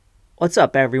What's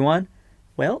up, everyone?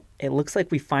 Well, it looks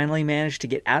like we finally managed to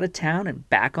get out of town and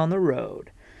back on the road.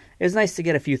 It was nice to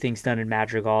get a few things done in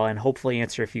Madrigal and hopefully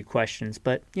answer a few questions,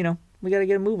 but, we gotta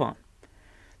get a move on.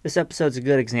 This episode's a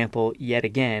good example, yet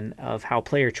again, of how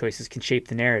player choices can shape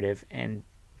the narrative, and,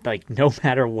 no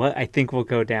matter what I think will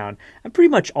go down, I'm pretty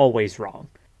much always wrong.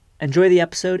 Enjoy the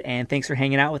episode, and thanks for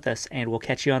hanging out with us, and we'll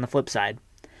catch you on the flip side.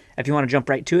 If you want to jump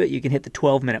right to it, you can hit the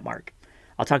 12-minute mark.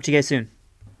 I'll talk to you guys soon.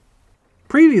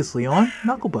 Previously on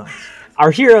Knucklebones. Our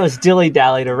heroes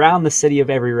dilly-dallied around the city of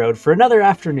Every Road for another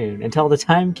afternoon until the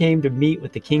time came to meet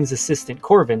with the king's assistant,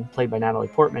 Corvin, played by Natalie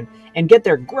Portman, and get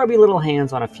their grubby little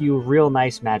hands on a few real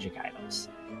nice magic items.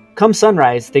 Come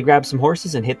sunrise, they grab some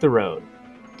horses and hit the road.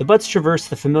 The Butts traverse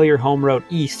the familiar home road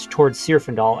east towards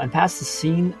Sirfendal and pass the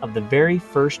scene of the very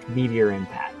first meteor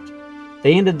impact.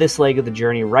 They ended this leg of the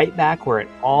journey right back where it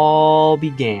all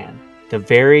began, the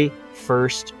very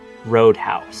first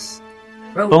roadhouse.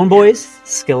 Bone Boys,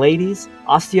 Skelades,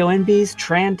 Osteo-NBs,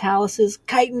 Trantalises,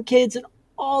 Chitin Kids, and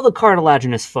all the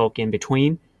cartilaginous folk in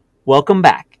between, welcome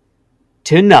back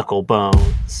to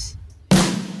Knucklebones.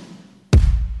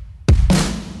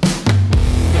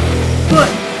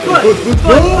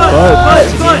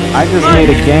 I just made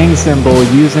a gang symbol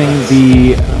using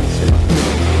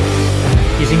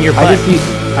your butt.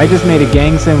 I just made a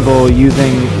gang symbol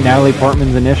using Natalie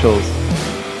Portman's initials.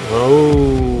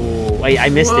 Whoa. Wait, I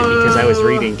missed it because I was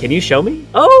reading. Can you show me?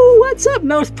 Oh, what's up,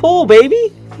 North Pole,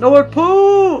 baby? North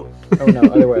Pole! Oh no,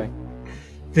 other way.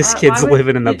 This kid's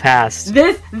living in the past.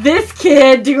 This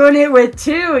kid doing it with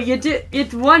two.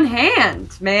 It's one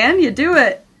hand, man. You do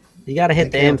it. You gotta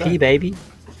hit the MP, baby.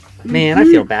 Man, I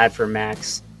feel bad for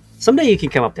Max. Someday you can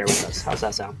come up there with us. How's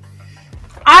that sound?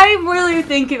 I really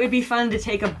think it would be fun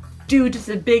to do just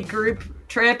a big group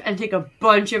trip and take a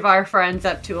bunch of our friends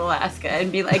up to Alaska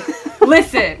and be like,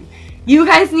 listen, you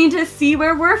guys need to see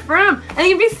where we're from. And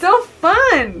it'd be so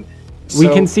fun. We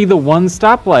can see the one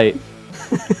stoplight.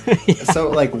 So,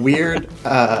 weird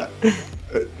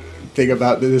thing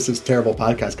about this is terrible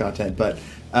podcast content, but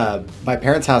my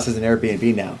parents' house is an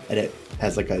Airbnb now, and it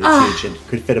has it's huge and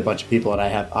could fit a bunch of people, and I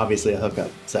have obviously a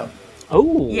hookup. So,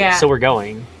 yeah. So we're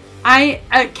going. Kat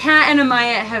and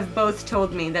Amaya have both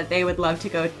told me that they would love to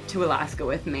go to Alaska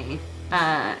with me,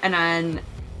 and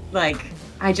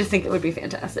I just think it would be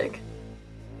fantastic.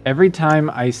 Every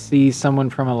time I see someone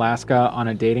from Alaska on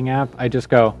a dating app, I just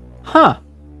go, huh,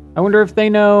 I wonder if they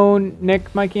know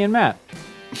Nick, Mikey, and Matt.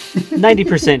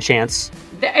 90% chance.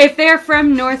 If they're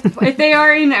from if they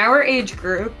are in our age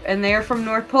group and they're from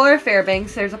North Pole or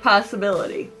Fairbanks, there's a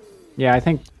possibility. Yeah, I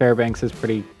think Fairbanks is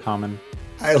pretty common.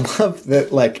 I love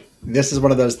that, this is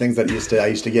one of those things that I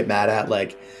used to get mad at,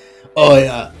 oh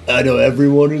yeah, I know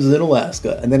everyone who's in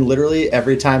Alaska. And then literally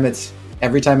every time it's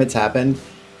happened,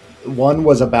 one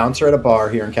was a bouncer at a bar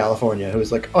here in California who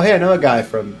was like, oh hey, I know a guy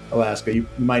from Alaska. You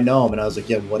might know him. And I was like,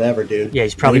 yeah, whatever, dude. Yeah,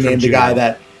 he's probably named from the guy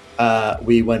that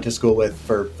we went to school with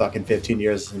for fucking 15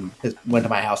 years and went to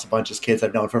my house a bunch of kids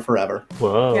I've known for forever.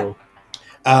 Whoa.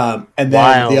 Yeah. And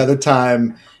then the other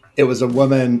time, it was a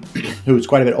woman who was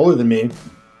quite a bit older than me.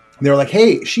 They were like,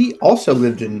 hey, she also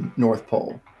lived in North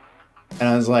Pole. And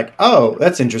I was like, oh,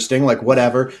 that's interesting.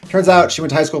 Whatever. Turns out she went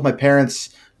to high school with my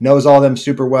parents, knows all of them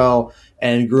super well,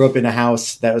 and grew up in a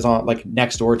house that was on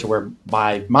next door to where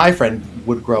my friend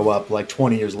would grow up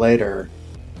 20 years later.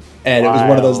 And It was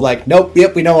one of those nope,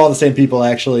 yep, we know all the same people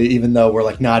actually, even though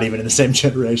we're not even in the same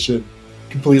generation.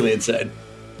 Completely insane.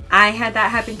 I had that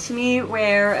happen to me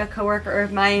where a coworker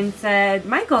of mine said,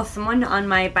 Michael, someone on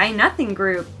my Buy Nothing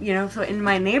group, so in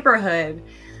my neighborhood,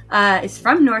 is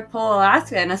from North Pole,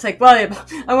 Alaska. And I was like, well,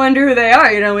 I wonder who they are.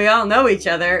 We all know each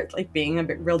other, being a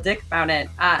bit real dick about it.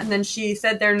 And then she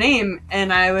said their name,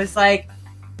 and I was like,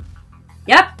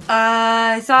 yep,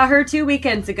 I saw her 2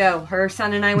 weekends ago. Her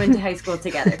son and I went to high school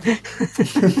together.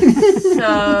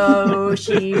 So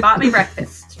she bought me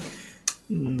breakfast.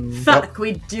 Fuck, yep.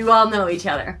 We do all know each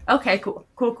other. Okay, cool.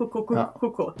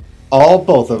 All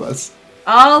both of us.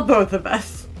 I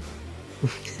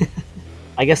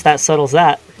guess that settles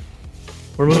that.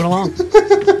 We're moving along.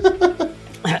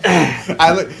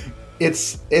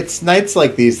 It's nights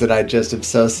like these that I just am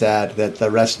so sad that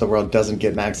the rest of the world doesn't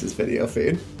get Max's video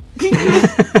feed.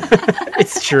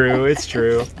 It's true.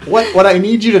 What I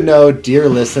need you to know, dear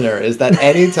listener, is that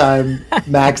anytime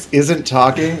Max isn't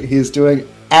talking, he's doing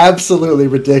absolutely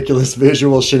ridiculous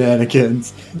visual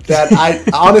shenanigans that I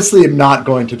honestly am not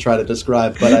going to try to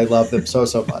describe, but I love them so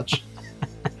much.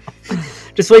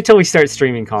 Just wait till we start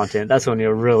streaming content. That's when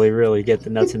you'll really, really get the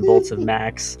nuts and bolts of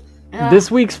Max. This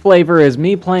week's flavor is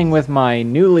me playing with my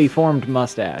newly formed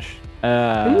mustache.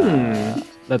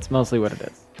 That's mostly what it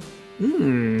is.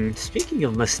 Speaking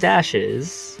of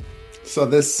mustaches. So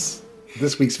this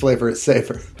week's flavor is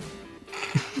savor.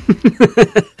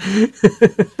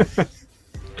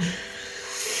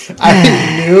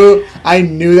 I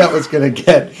knew that was going to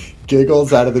get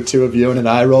giggles out of the two of you and an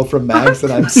eye roll from Max,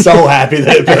 and I'm so happy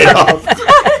that it paid off.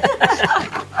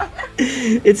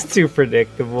 It's too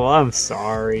predictable. I'm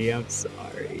sorry. All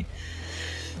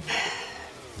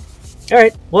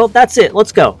right. Well, that's it.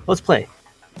 Let's go. Let's play.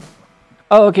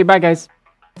 Oh, okay. Bye, guys.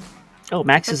 Oh,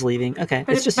 Max is leaving. Okay,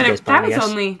 But, it's just but you guys.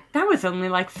 that was only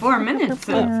like 4 minutes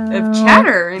of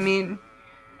chatter. I mean,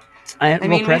 we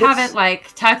haven't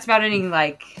like talked about any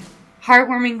like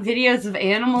heartwarming videos of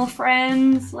animal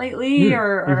friends lately,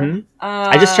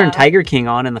 I just turned Tiger King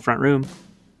on in the front room.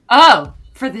 Oh,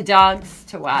 for the dogs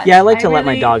to watch. Yeah, I like to let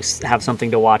my dogs have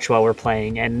something to watch while we're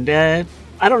playing, and I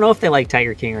don't know if they like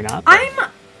Tiger King or not.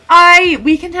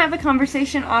 We can have a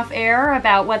conversation off air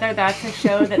about whether that's a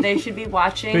show that they should be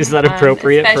watching. Is that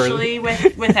appropriate? Especially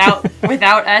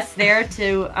without us there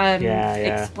to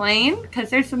explain, because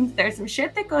there's some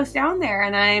shit that goes down there,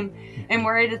 and I'm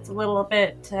worried it's a little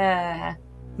bit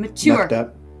mature. Methed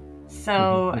up.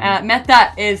 So methed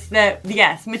up is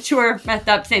mature, methed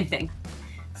up, same thing.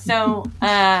 So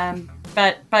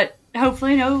but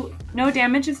hopefully no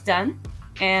damage is done.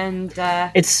 And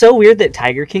it's so weird that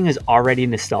Tiger King is already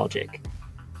nostalgic.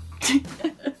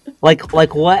 like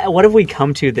what have we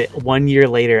come to that 1 year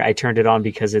later I turned it on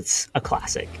because it's a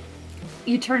classic?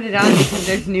 You turned it on because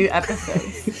there's new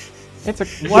episodes. It's a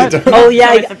what? Oh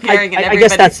yeah, so I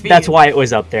guess that's why it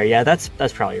was up there. Yeah, that's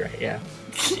probably right. Yeah,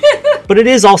 but it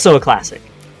is also a classic.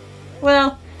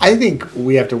 Well, I think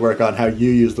we have to work on how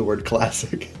you use the word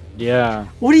classic. Yeah.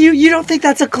 What do you don't think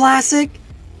that's a classic?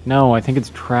 No, I think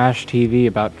it's trash TV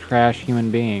about trash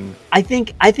human beings. I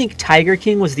think Tiger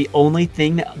King was the only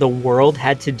thing that the world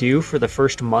had to do for the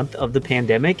first month of the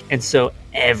pandemic, and so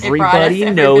everybody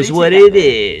knows what it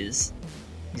is.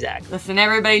 Exactly. Listen,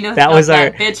 everybody knows that was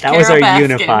our bitch that was our Baskin.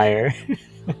 Unifier.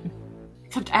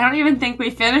 Except I don't even think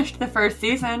we finished the first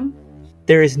season.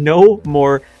 There is no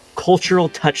more cultural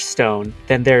touchstone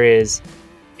than there is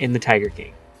in the Tiger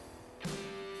King.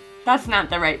 That's not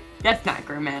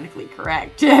grammatically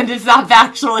correct, and it's not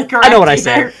factually correct. I know what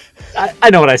either. I said. I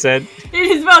know what I said. It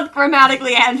is both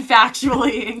grammatically and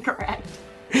factually incorrect.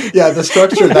 Yeah, the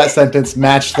structure of that sentence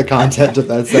matched the content of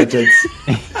that sentence.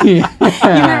 You've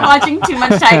been watching too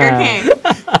much Tiger King.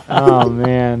 Oh,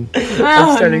 man.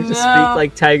 I'm starting to speak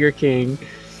like Tiger King.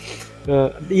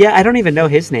 Yeah, I don't even know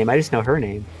his name. I just know her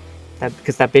name.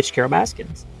 Because that bitch Carol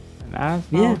Baskins. Yeah.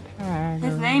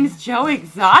 His name's Joe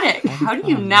Exotic. How do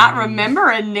you not remember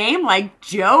a name like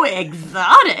Joe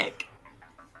Exotic?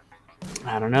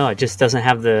 I don't know. It just doesn't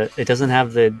have the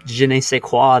je ne sais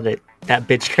quoi that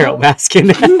bitch Carol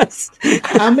Baskin has.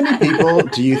 How many people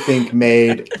do you think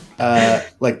made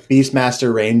like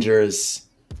Beastmaster Rangers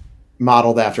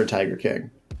modeled after Tiger King?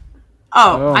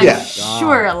 Oh, I'm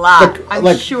sure a lot.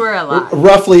 I'm sure a lot.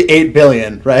 Roughly 8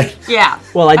 billion, right? Yeah.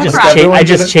 Well, I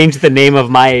just changed the name of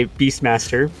my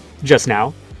Beastmaster just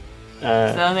now.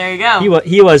 So there you go.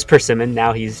 He was Persimmon.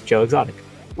 Now he's Joe Exotic.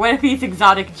 What if he's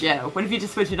Exotic Joe? What if you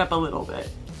just switch it up a little bit?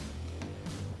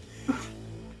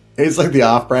 He's like the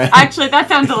off-brand. Actually, that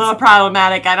sounds a little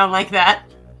problematic. I don't like that.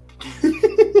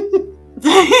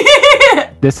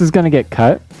 This is gonna get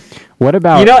cut. What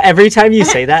about... every time you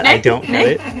say that, I don't get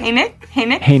it. Hey, Nick.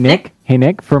 Hey,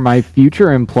 Nick, for my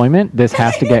future employment, this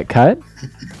has to get cut.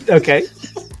 Okay.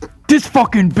 This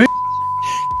fucking bitch.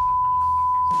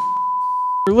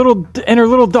 Her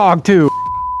little dog, too.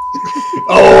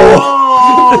 Oh!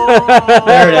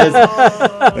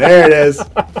 There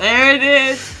it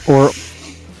is.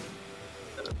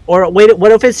 Or wait,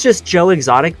 what if it's just Joe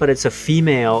Exotic, but it's a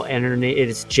female and her name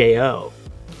is J.O.?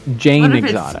 Jane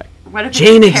Exotic. What if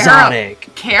Jane Exotic.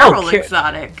 Carol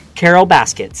Exotic. Carol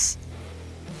Baskets.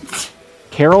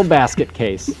 Carol Basket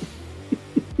Case.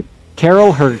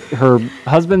 Carol, her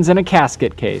husband's in a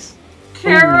casket case.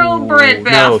 Carol Britt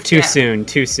Basket. No,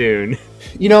 too soon.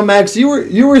 You know, Max, you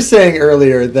were saying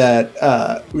earlier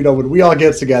that when we all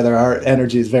get together, our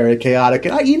energy is very chaotic,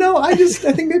 and I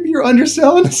think maybe you're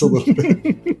underselling us a little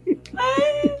bit.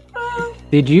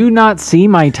 Did you not see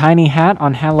my tiny hat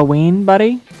on Halloween,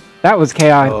 buddy? That was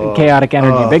chaotic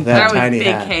energy, big time. That was big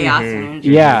chaos energy.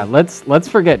 Yeah, let's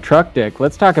forget Truck Dick.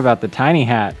 Let's talk about the tiny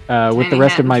hat with the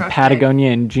rest of my Patagonia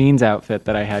and jeans outfit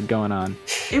that I had going on.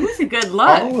 It was a good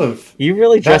look. You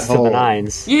really dressed to the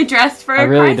nines. You dressed for a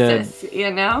crisis,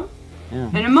 Yeah.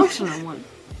 An emotional one.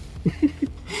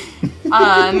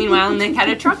 Meanwhile, Nick had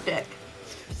a truck dick.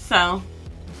 So.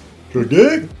 Truck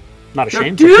dick? Not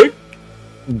ashamed.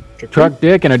 Truck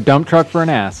dick and a dump truck for an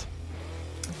ass.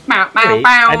 Wait,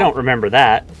 I don't remember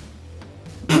that.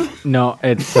 No,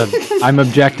 I'm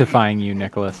objectifying you,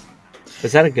 Nicholas.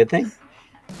 Is that a good thing?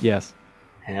 Yes.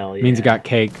 Hell yeah. Means you got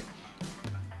cake.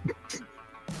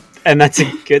 And that's a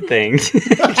good thing.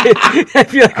 I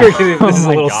feel like this is a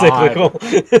little cyclical.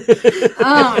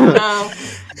 Oh, no.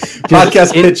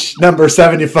 Podcast pitch number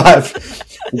 75.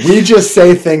 We just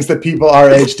say things that people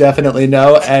our age definitely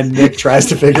know, and Nick tries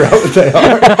to figure out what they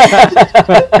are.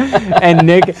 And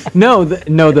Nick,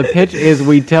 the pitch is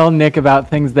we tell Nick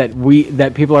about things that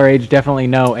people our age definitely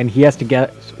know, and he has to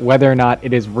guess whether or not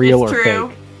it is real It's or true.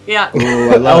 fake. Yeah.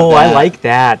 Ooh, I love that. I like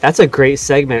that. That's a great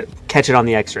segment. Catch it on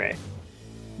the X-ray.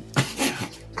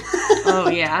 Oh,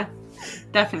 yeah.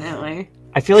 Definitely.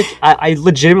 I feel like I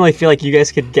legitimately feel like you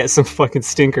guys could get some fucking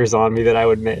stinkers on me that I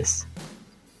would miss.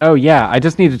 Oh yeah, I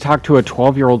just need to talk to a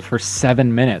 12-year-old for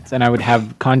 7 minutes, and I would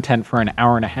have content for an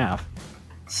hour and a half.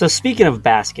 So speaking of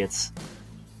baskets,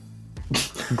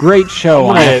 Great show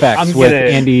on FX with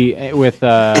Andy with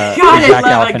God, Zach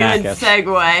I love a good Galifianakis.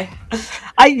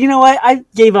 segue. you know what? I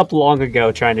gave up long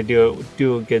ago trying to do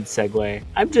a good segue.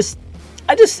 I just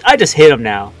hit him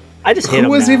now. I just hit him.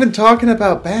 Who was now. even talking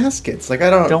about baskets? Like, I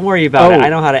don't. Don't worry about it. I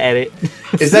know how to edit.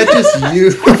 Is that just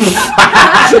you?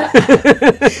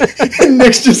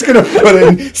 Nick's just gonna put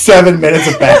in 7 minutes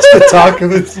of basket talk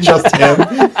if it's just him.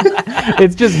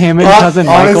 It's just him and cousin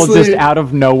Michael just out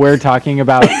of nowhere talking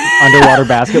about underwater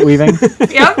basket weaving.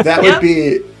 Yep. That would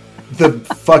be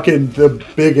the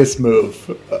biggest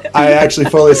move. I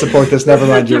actually fully support this. Never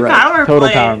mind, you're right. Total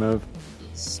power move.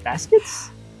 Baskets?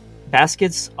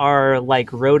 Baskets are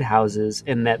like roadhouses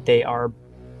in that they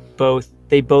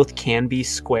both can be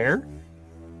square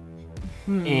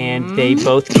and they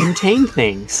both contain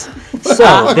things.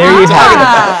 So there you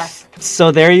have it.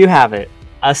 So there you have it.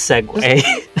 A segue.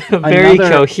 A very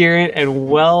coherent and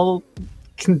well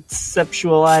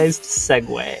conceptualized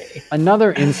segue.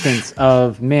 Another instance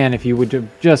of, man, if you would have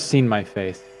just seen my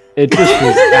face. It just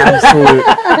was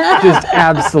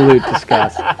absolute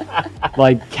disgust.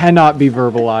 Like, cannot be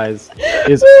verbalized.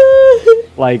 Is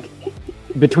like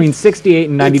between 68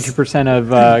 and 92%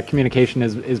 of communication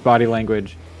is body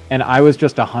language, and I was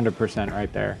just 100%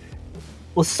 right there.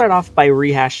 We'll start off by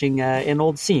rehashing an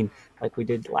old scene like we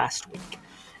did last week.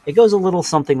 It goes a little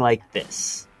something like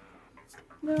this.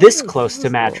 This close to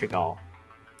Madrigal,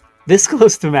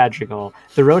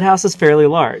 the roadhouse is fairly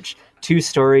large.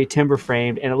 2-story, timber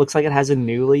framed, and it looks like it has a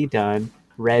newly done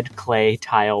red clay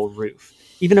tile roof.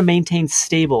 Even a maintained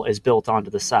stable is built onto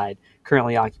the side,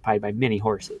 currently occupied by many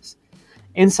horses.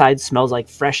 Inside smells like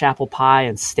fresh apple pie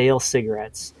and stale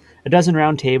cigarettes. A dozen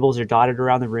round tables are dotted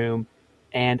around the room,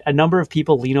 and a number of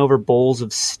people lean over bowls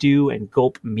of stew and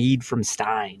gulp mead from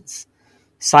steins.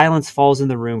 Silence falls in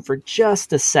the room for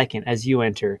just a second as you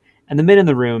enter, and the men in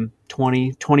the room,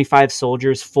 20-25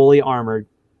 soldiers fully armored,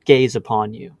 gaze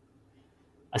upon you.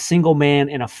 A single man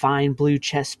in a fine blue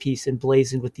chest piece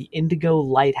emblazoned with the indigo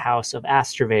lighthouse of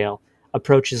Astervale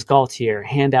approaches Galtier,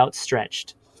 hand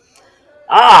outstretched.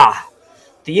 Ah!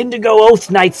 The Indigo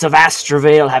Oath Knights of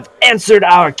Astervale have answered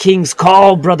our king's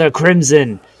call, Brother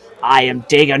Crimson. I am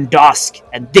Dagon Dosk,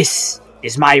 and this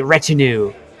is my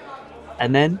retinue.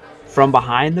 And then, from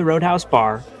behind the roadhouse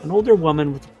bar, an older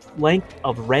woman with a length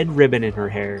of red ribbon in her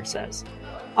hair says,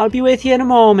 I'll be with you in a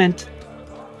moment.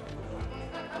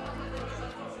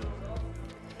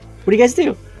 What do you guys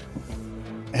do?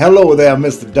 Hello there,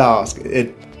 Mr. Dosk.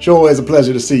 It sure is a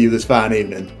pleasure to see you this fine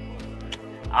evening.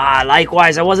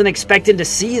 Likewise, I wasn't expecting to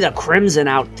see the Crimson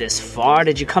out this far.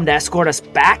 Did you come to escort us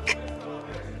back?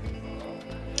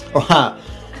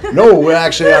 No, we're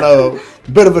actually on a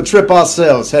bit of a trip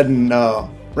ourselves, heading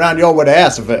round your way to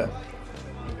Astervale.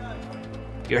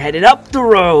 You're headed up the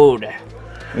road.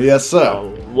 Yes,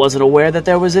 sir. Wasn't aware that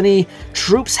there was any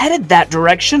troops headed that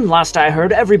direction. Last I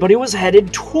heard, everybody was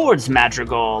headed towards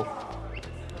Madrigal.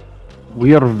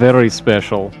 We are very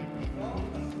special.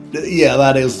 Yeah,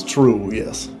 that is true,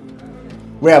 yes.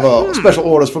 We have special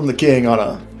orders from the king on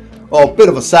a bit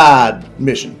of a side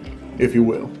mission, if you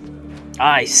will.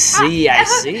 I see.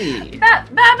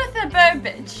 Babitha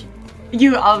Burbage.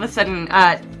 You all of a sudden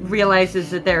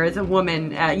realizes that there is a woman,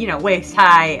 waist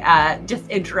high, just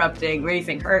interrupting,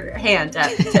 raising her hand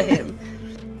up to him.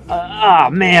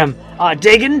 Ma'am,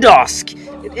 Dagon Dosk,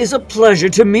 it is a pleasure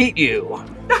to meet you.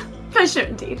 Pleasure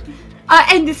indeed.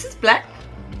 And this is Black.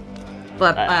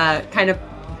 Black kind of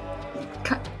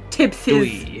tips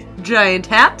his giant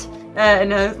hat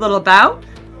in a little bow.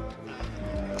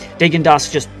 Dagon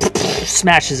Dosk just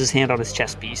smashes his hand on his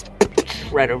chest piece,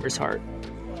 right over his heart.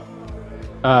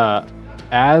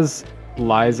 As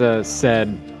Liza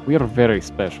said, we are very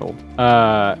special.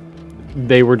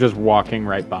 They were just walking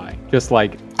right by, just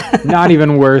like not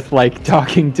even worth like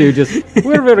talking to. Just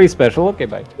we're very special. Okay,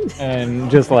 bye. And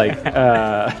just like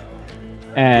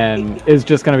and is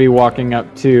just gonna be walking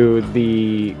up to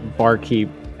the barkeep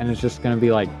and is just gonna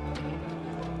be like,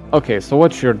 okay, so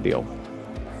what's your deal?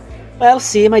 Well,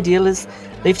 see, my deal is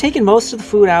they've taken most of the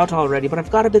food out already, but I've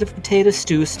got a bit of potato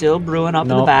stew still brewing up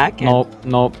in the back.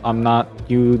 Nope, I'm not.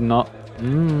 You not.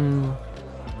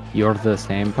 You're the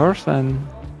same person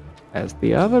as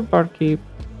the other barkeep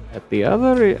at the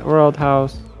other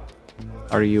roadhouse.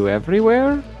 Are you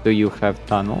everywhere? Do you have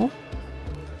tunnels?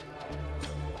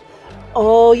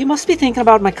 Oh, you must be thinking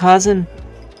about my cousin.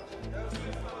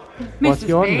 What's Mrs.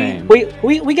 your B. name?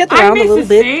 We get I'm around a little Mrs.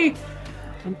 bit. C.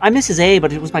 I'm Mrs. A,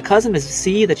 but it was my cousin, Mrs.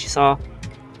 C, that you saw.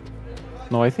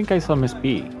 No, I think I saw Miss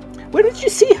B. Where did you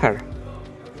see her?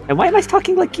 And why am I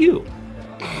talking like you?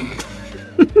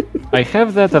 I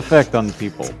have that effect on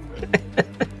people.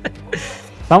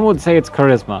 Some would say it's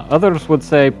charisma. Others would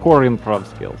say poor improv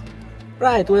skills.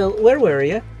 Right, well, where were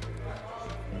you?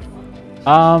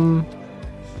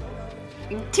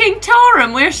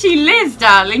 Tinctorum, where she lives,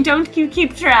 darling. Don't you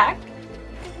keep track?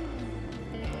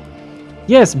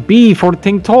 Yes, B for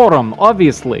Tinctorum,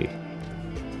 obviously.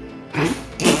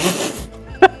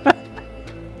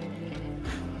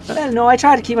 Well, no, I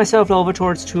try to keep myself over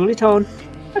towards Tullytown.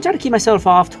 I try to keep myself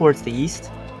off towards the east.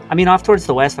 I mean, off towards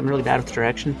the west. I'm really bad with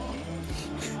direction.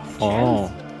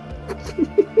 Oh.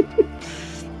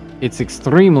 It's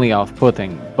extremely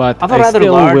off-putting, but I have a I rather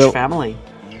still large will... family.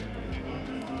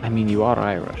 I mean, you are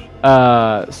Irish.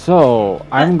 So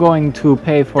I'm going to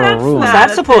pay for a That's room. What's not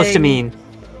that a supposed to thing. mean?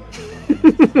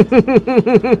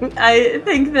 I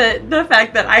think that the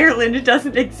fact that Ireland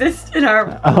doesn't exist in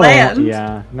our Oh, land.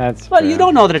 yeah, that's Well, fair. you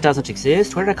don't know that it doesn't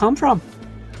exist. Where did I come from?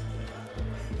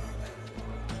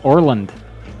 Orland.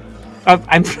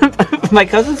 I'm from my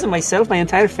cousins and myself, my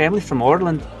entire family from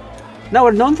Orland. No,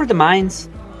 we're known for the mines.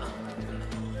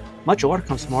 Much ore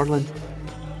comes from Orland.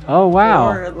 Oh, wow.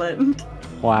 Ireland.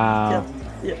 Wow.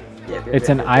 Yep. It's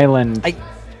an island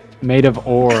made of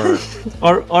ore.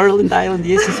 Or Orland Island,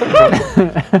 yes. It's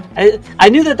what I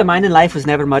knew that the mining life was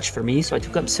never much for me, so I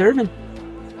took up serving.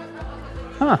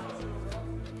 Huh.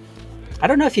 I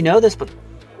don't know if you know this, but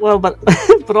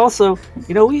but also,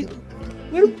 you know,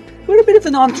 we're a bit of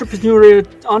an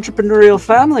entrepreneurial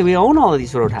family. We own all of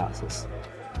these roadhouses.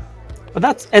 But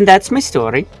that's my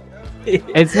story.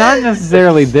 It's not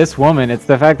necessarily this woman. It's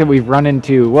the fact that we've run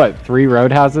into, 3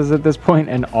 roadhouses at this point,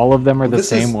 and all of them are the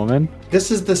same woman? This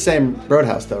is the same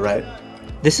roadhouse, though, right?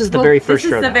 This is the very first This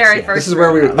is roadhouse. the very yeah. first. This is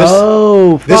where we. roadhouse.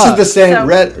 Oh, fuck. This is the same So,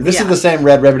 red. This yeah. is the same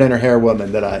red ribbon in her hair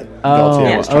woman that I Oh,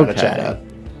 was trying to okay. chat out.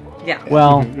 Yeah.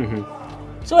 Well,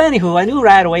 So anywho, I knew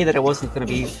right away that it wasn't going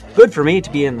to be good for me to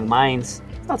be in the mines.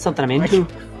 It's not something I'm into.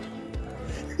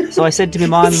 So I said to my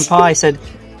mom and pa, I said,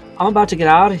 I'm about to get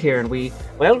out of here. And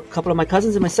a couple of my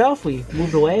cousins and myself, we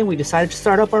moved away and we decided to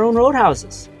start up our own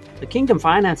roadhouses. The kingdom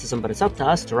finances them, but it's up to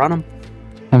us to run them.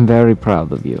 I'm very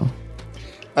proud of you.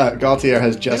 Galtier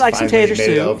has just like some finally taters, made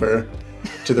it too? over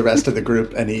to the rest of the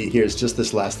group, and he hears just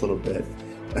this last little bit.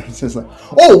 It's just like,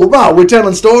 oh, wow, we're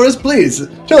telling stories? Please,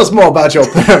 tell us more about your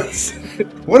parents.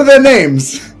 What are their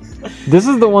names? This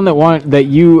is the one that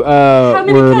you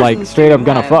many were cousins like do straight you up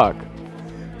gonna have? fuck.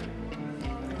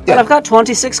 But I've got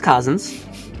 26 cousins.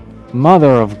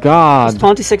 Mother of God.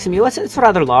 26 of me. It's a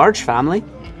rather large family.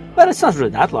 But it's not really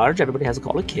that large. Everybody has a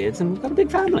couple of kids, and we've got a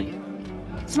big family.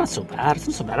 It's not so bad.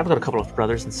 I've got a couple of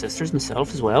brothers and sisters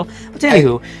myself as well. But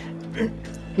anywho,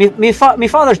 me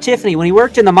father Tiffany, when he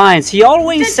worked in the mines, he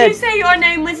always Did said, you say your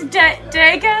name was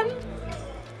Dagon?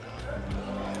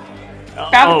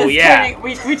 "Oh yeah."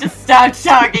 We just stopped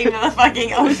talking to the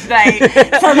fucking host night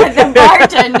so that the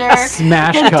bartender,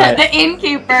 Smash cut. the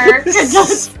innkeeper, could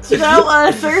just tell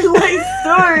us her life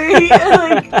story.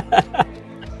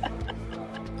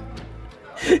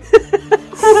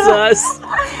 Sus.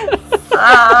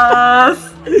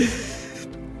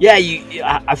 Yeah,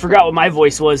 I forgot what my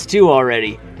voice was too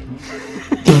already.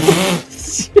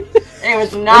 It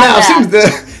was not Now,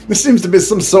 that. there seems to be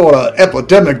some sort of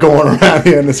epidemic going around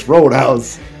here in this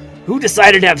roadhouse. Who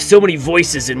decided to have so many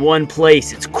voices in one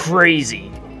place? It's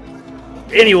crazy.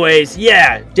 Anyways,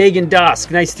 yeah, Dagan Dusk,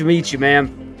 nice to meet you,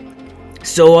 ma'am.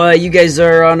 So, you guys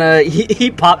are on a... He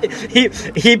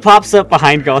pops up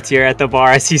behind Gaultier at the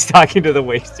bar as he's talking to the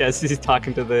waitress, as he's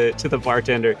talking to the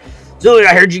bartender. So,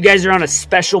 I heard you guys are on a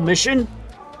special mission?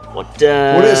 What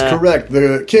is correct.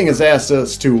 The king has asked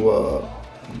us to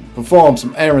perform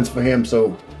some errands for him,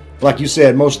 so, like you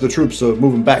said, most of the troops are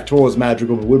moving back towards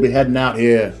Madrigal, but we'll be heading out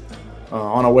here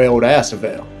on our way over to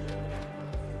Asservale.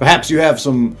 Perhaps you have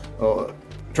some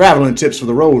traveling tips for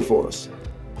the road for us.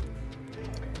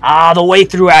 The way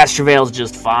through Astravale's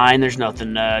just fine. There's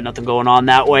nothing going on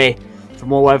that way. From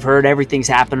what I've heard, everything's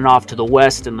happening off to the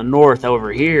west and the north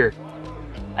over here.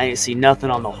 I ain't see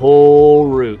nothing on the whole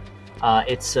route.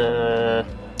 It's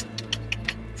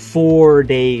 4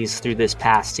 days through this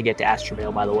pass to get to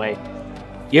Astravale, by the way.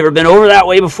 You ever been over that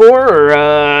way before,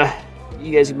 or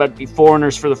you guys about to be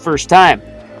foreigners for the first time?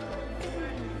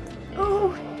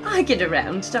 Oh, I get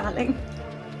around, darling.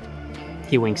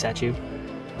 He winks at you.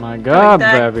 My God,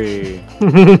 baby.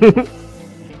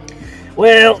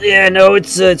 Well, yeah, no,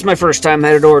 it's my first time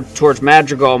headed towards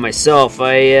Madrigal myself.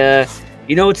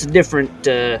 It's a different,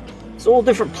 it's a whole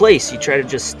different place. You try to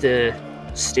just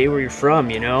stay where you're from,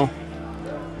 you know.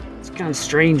 It's kind of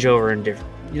strange over in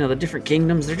the different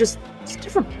kingdoms. It's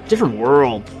a different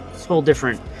world. It's a whole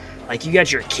different. Like, you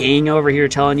got your king over here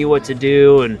telling you what to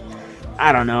do, and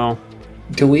I don't know.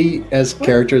 Do we, as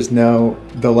characters, know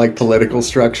the political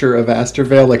structure of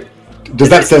Astravale? Like, does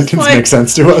that sentence make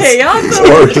sense to us?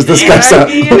 Or does this guy sound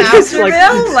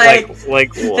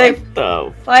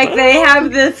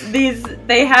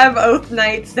they have oath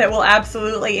knights that will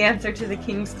absolutely answer to the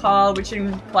king's call, which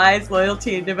implies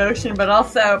loyalty and devotion, but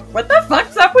also, what the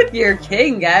fuck's up with your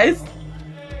king, guys?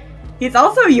 He's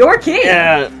also your king.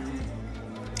 Yeah.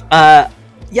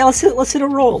 Let's hit a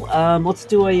roll. Let's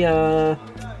do a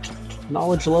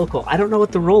knowledge local. I don't know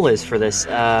what the roll is for this.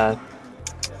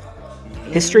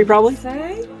 History, probably.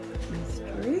 History?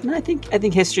 No, I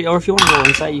think history. Or if you want to roll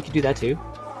insight, you can do that too.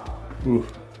 Ooh,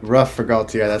 rough for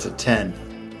Galtier. That's a 10.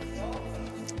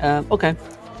 Okay.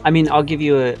 I mean, I'll give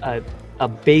you a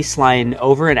baseline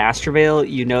over in Astravale.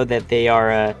 You know that they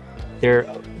are they're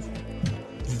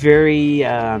very.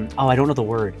 I don't know the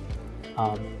word.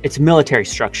 It's military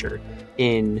structure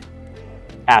in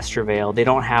Astravale. They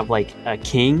don't have a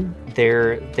king.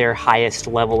 Their highest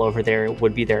level over there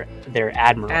would be their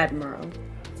admiral.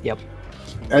 Yep.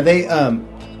 Are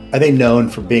they known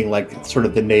for being sort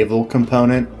of the naval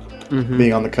component,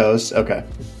 being on the coast? Okay.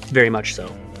 Very much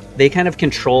so. They kind of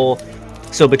control.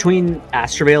 So between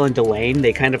Astravale and Delane,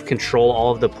 they kind of control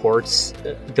all of the ports,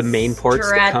 the main ports.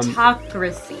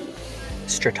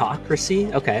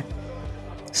 Stratocracy. Okay.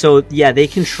 So yeah, they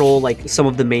control some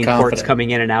of the main ports coming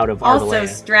in and out of Arbalea. Also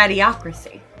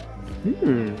stratiocracy.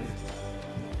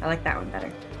 I like that one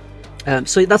better.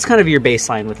 So that's kind of your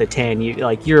baseline with a 10.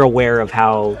 You're aware of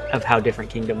how different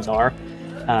kingdoms are.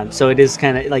 So it is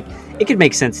kind of it could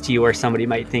make sense to you, where somebody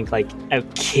might think a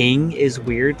king is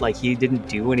weird. He didn't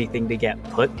do anything to get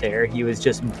put there. He was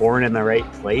just born in the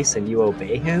right place and you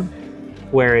obey him.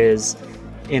 Whereas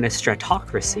in a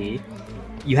stratocracy,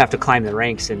 you have to climb the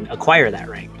ranks and acquire that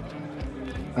rank.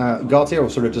 Galtier will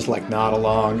sort of just nod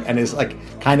along and is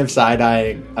kind of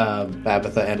side-eyeing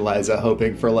Babitha and Liza,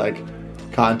 hoping for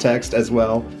context as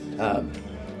well. Now,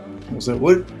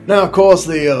 of course,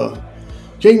 the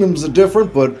kingdoms are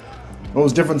different, but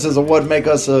those differences are what make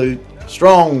us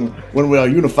strong when we are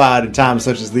unified in times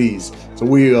such as these. So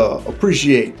we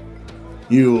appreciate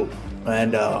you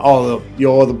and all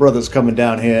your other brothers coming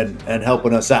down here and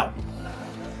helping us out.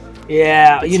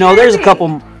 Yeah, there's a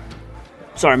couple.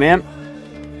 Sorry, ma'am.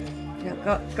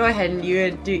 No, go ahead and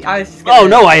you do. I was just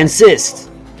no, I insist.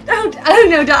 No,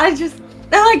 I just.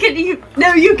 No, I get you.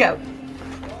 No, you go.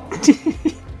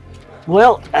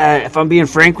 Well, if I'm being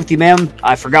frank with you, ma'am,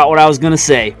 I forgot what I was gonna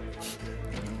say.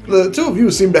 The two of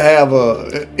you seem to have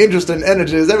interesting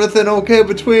energy. Is everything okay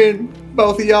between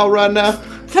both of y'all right now?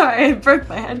 Sorry, I broke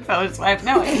my headphones, so I have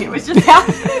no idea what just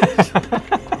happened.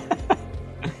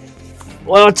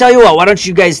 Well, I'll tell you what. Why don't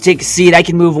you guys take a seat? I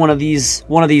can move one of these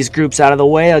groups out of the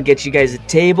way. I'll get you guys a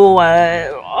table.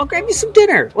 I'll grab you some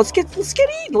dinner. Let's get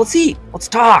eating. Let's eat. Let's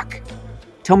talk.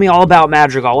 Tell me all about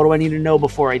Madrigal. What do I need to know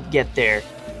before I get there?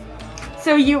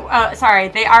 So you,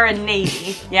 they are a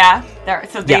navy, yeah?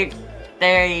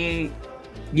 They.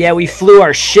 Yeah, we flew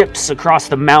our ships across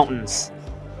the mountains.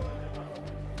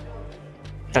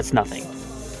 That's nothing.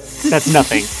 That's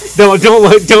nothing. Don't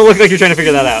look like you're trying to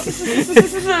figure that out.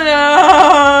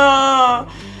 No.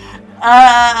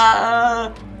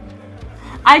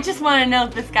 I just want to know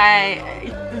if this guy,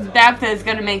 Babtha, is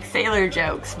going to make sailor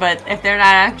jokes, but if they're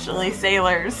not actually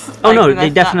sailors. Oh no,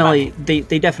 they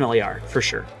definitely are, for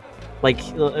sure.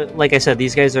 Like I said,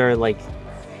 these guys are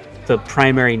the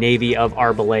primary navy of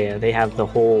Arbalea. They have the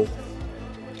whole.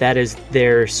 That is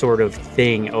their sort of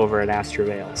thing over at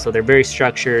Astravale. So they're very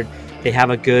structured. They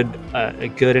have a good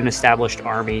and established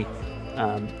army.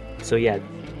 So yeah,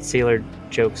 sailor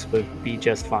jokes would be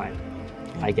just fine,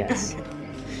 I guess.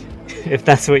 If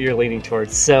that's what you're leaning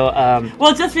towards. So,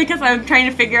 well, just because I'm trying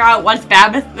to figure out what's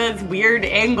Babitha's weird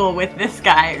angle with this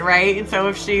guy, right? So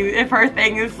if her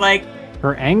thing is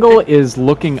her angle is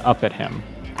looking up at him.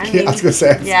 I Yeah, I was gonna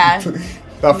say. Yeah.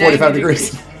 About 45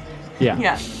 degrees. Yeah.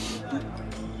 Yeah.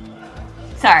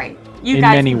 Sorry. You In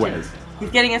guys many continue. ways. He's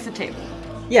getting us a table.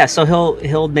 Yeah, so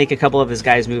he'll make a couple of his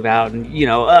guys move out, and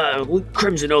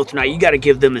Crimson Oath tonight. You got to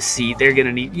give them a seat. They're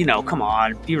gonna need, come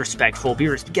on, be respectful.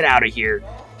 Get out of here,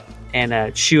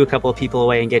 and shoo a couple of people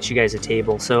away and get you guys a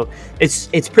table. So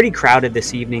it's pretty crowded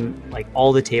this evening. Like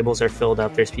all the tables are filled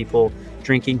up. There's people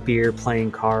drinking beer,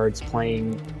 playing cards,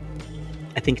 playing.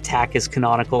 I think Tack is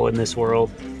canonical in this world,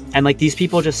 and like these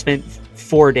people just spent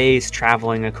 4 days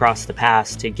traveling across the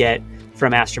pass to get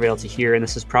from Astorvale to here, and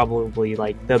this is probably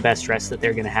like the best rest that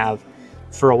they're going to have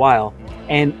for a while.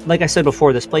 And like I said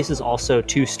before, this place is also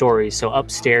 2 stories, so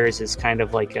upstairs is kind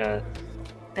of like a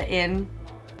The inn.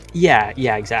 yeah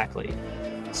exactly,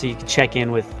 so you can check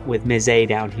in with Ms. A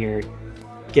down here,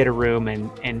 get a room,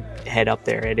 and head up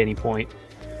there at any point.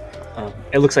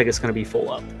 It looks like it's going to be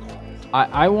full up.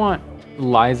 I want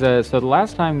Liza. So the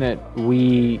last time that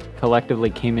we collectively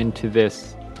came into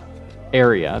this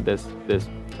area, this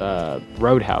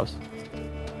roadhouse,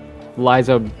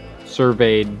 Liza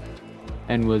surveyed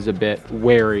and was a bit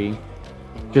wary,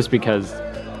 just because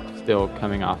still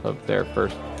coming off of their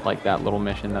first, like, that little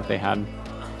mission that they had,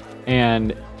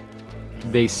 and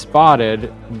they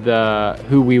spotted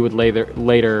who we would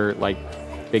later like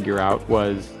figure out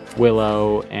was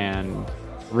Willow and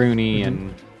Rooney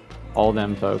and all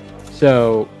them folks.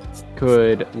 So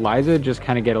could Liza just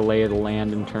kind of get a lay of the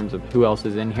land in terms of who else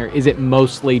is in here? Is it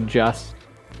mostly just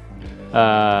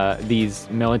these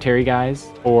military guys,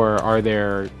 or are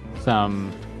there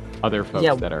some other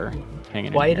folks that are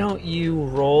hanging Why in here? don't you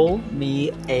roll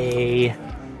me a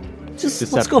let's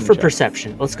go Deception for check.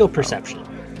 perception. Let's go perception.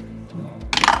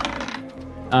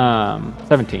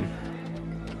 17.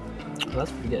 Well,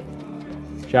 that's pretty good.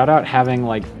 Shout out having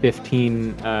like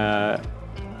 15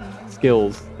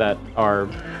 skills that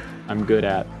I'm good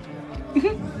at.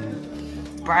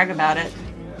 Brag about it.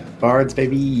 Bards,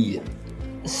 baby.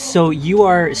 So you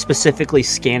are specifically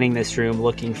scanning this room,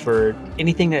 looking for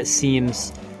anything that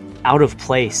seems out of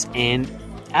place. And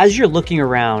as you're looking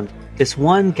around, this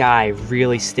one guy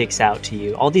really sticks out to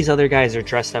you. All these other guys are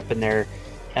dressed up in their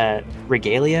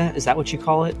regalia. Is that what you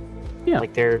call it? Yeah.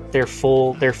 Like their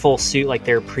full suit. Like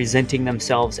they're presenting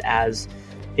themselves as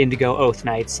Indigo Oath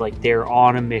Knights. Like they're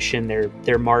on a mission.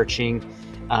 They're marching.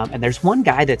 And there's one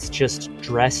guy that's just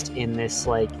dressed in this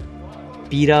like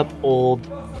beat up old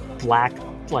black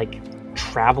like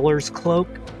traveler's cloak.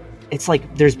 It's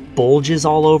like there's bulges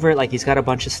all over it. Like he's got a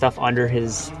bunch of stuff under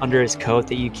his coat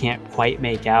that you can't quite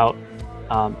make out.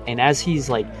 And as he's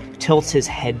like tilts his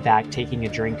head back, taking a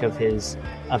drink of his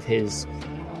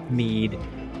mead,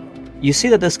 you see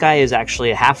that this guy is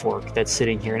actually a half-orc that's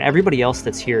sitting here, and everybody else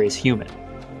that's here is human.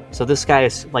 So this guy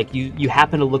is like, you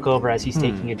happen to look over as he's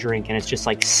taking a drink, and it's just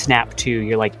like snap to.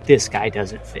 You're like, this guy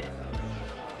doesn't fit.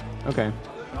 Okay.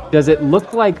 Does it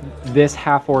look like this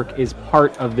half-orc is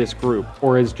part of this group,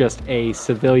 or is just a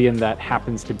civilian that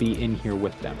happens to be in here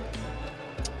with them?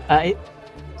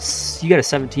 You got a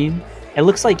 17. It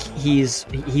looks like he's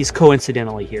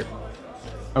coincidentally here.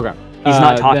 Okay. He's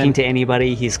not talking then- to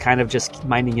anybody. He's kind of just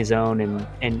minding his own,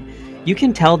 and you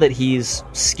can tell that he's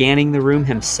scanning the room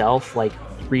himself, like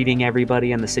reading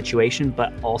everybody and the situation,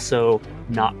 but also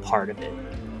not part of it.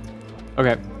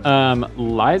 Okay.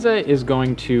 Liza is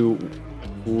going to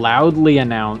loudly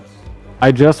announce,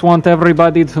 I just want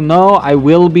everybody to know I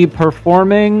will be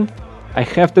performing. I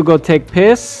have to go take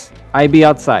piss. I be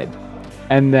outside.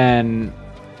 And then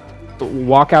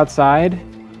walk outside,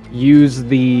 use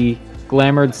the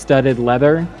glamored studded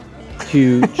leather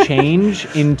to change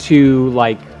into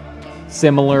like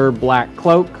similar black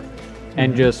cloak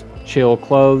and just chill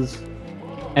clothes,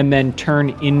 and then turn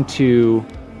into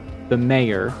the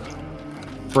mayor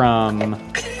from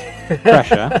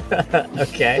Prussia,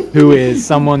 Okay. who is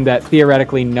someone that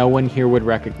theoretically no one here would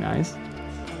recognize,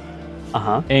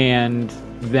 and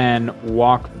then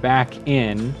walk back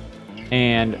in,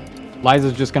 and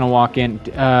Liza's just gonna walk in,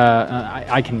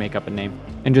 I can make up a name,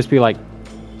 and just be like,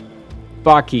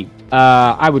 Baki,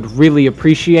 I would really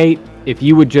appreciate if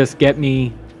you would just get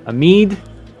me a mead.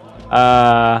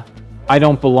 I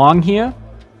don't belong here.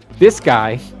 This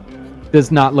guy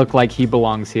does not look like he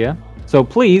belongs here. So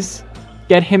please,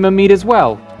 get him a mead as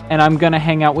well. And I'm gonna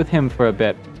hang out with him for a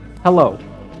bit. Hello,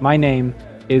 my name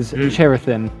is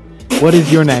Cherithan. What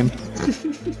is your name?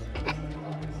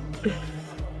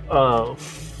 Oh,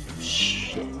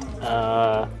 shit.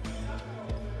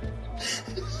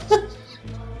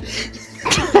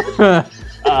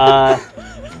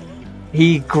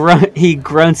 He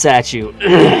grunts at you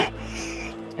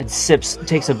and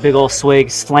takes a big old swig,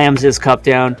 slams his cup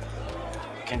down.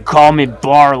 You can call me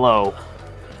Barlow.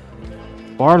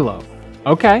 Barlow.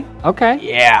 Okay.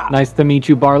 Yeah. Nice to meet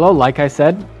you, Barlow. Like I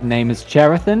said, name is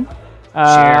Cherithan.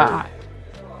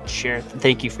 Sure.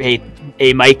 Thank you.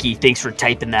 Hey, Mikey. Thanks for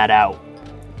typing that out.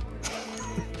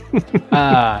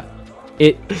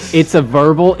 It's a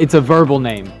verbal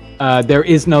name. There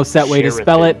is no set way to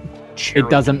spell it. It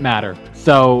doesn't matter.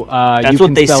 So that's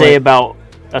what they say about.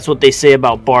 That's what they say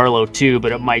about Barlow too,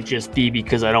 but it might just be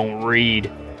because I don't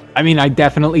read. I mean, I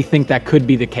definitely think that could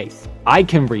be the case. I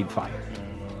can read fine.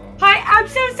 Hi, I'm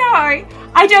so sorry.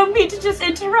 I don't mean to just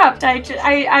interrupt. I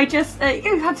just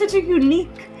you have such a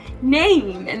unique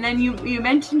name, and then you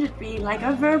mentioned it being like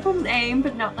a verbal name,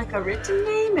 but not like a written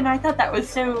name, and I thought that was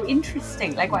so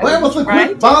interesting. Like, why was the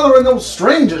quit bothering those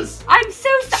strangers? I'm so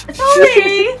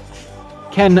sorry.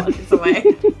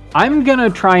 I'm gonna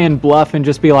try and bluff and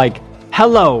just be like,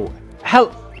 hello,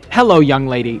 young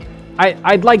lady.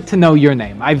 I'd like to know your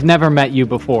name. I've never met you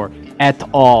before at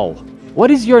all. What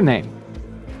is your name?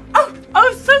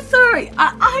 Oh, so sorry.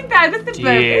 I'm bad with the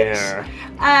verbiage.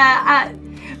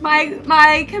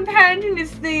 My companion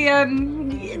is the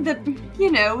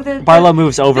Barlow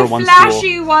moves over one stool. The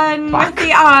flashy one with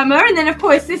the armor, and then of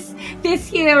course this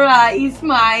here is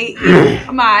my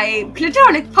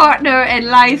platonic partner in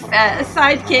life,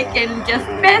 sidekick, and just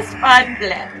best bud.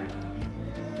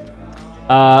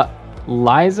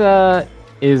 Liza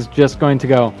is just going to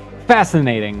go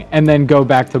fascinating, and then go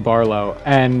back to Barlow,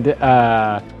 and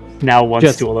now one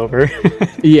stool over.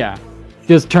 Yeah,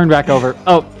 just turn back over.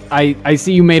 Oh, I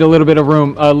see you made a little bit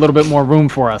more room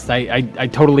for us. I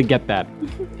totally get that.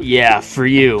 Yeah, for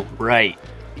you, right?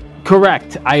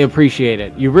 Correct. I appreciate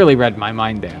it. You really read my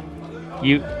mind there.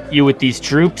 You with these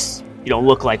troops? You don't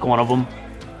look like one of them.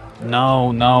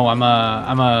 No, I'm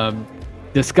a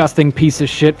disgusting piece of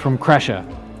shit from Kresha.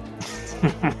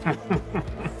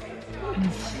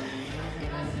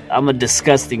 I'm a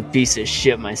disgusting piece of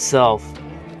shit myself.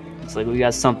 It's like we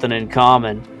got something in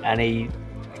common, and he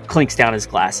clinks down his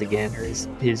glass again, or his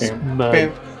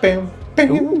mug.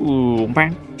 Ooh,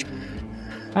 bam.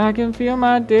 I can feel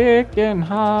my dick getting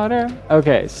harder.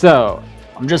 Okay, so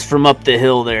I'm just from up the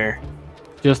hill there.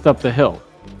 Just up the hill.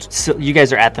 So you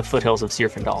guys are at the foothills of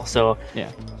Sirfendal, so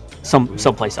yeah,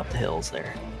 someplace up the hills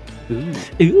there.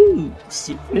 Ooh,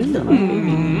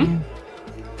 Sirfendal.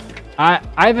 I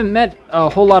haven't met a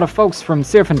whole lot of folks from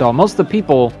Sirfendal. Most of the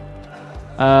people,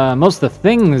 most of the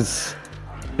things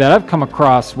that I've come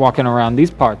across walking around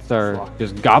these parts are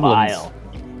just goblins.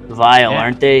 Vile,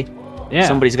 aren't they? Yeah.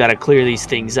 Somebody's got to clear these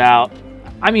things out.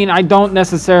 I mean, I don't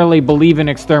necessarily believe in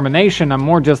extermination. I'm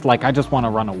more just like, I just want to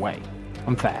run away.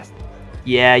 I'm fast.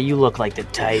 Yeah, you look like the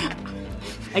type.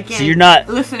 Again, so you're not...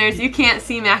 Listeners, you can't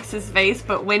see Max's face,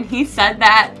 but when he said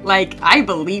that, like, I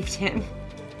believed him.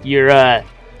 You're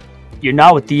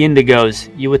not with the Indigos.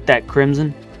 You with that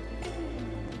Crimson?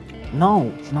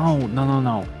 No.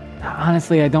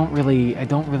 Honestly, I don't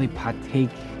really partake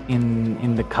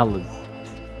in the colors.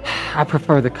 I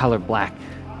prefer the color black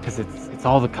because it's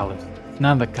all the colors. It's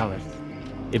none of the colors.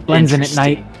 It blends in at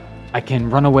night. I can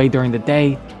run away during the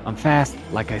day. I'm fast,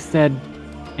 like I said.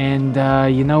 And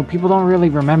people don't really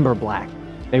remember black.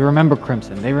 They remember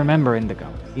crimson. They remember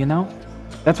indigo. You know,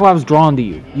 that's why I was drawn to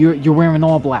you. You're wearing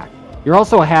all black. You're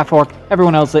also a half orc.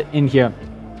 Everyone else in here.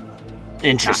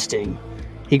 Interesting.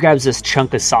 He grabs this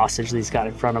chunk of sausage that he's got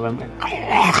in front of him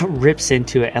and rips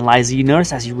into it. And Liza, you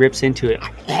notice as he rips into it,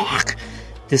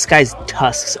 this guy's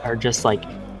tusks are just like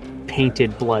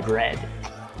painted blood red.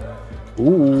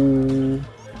 Ooh.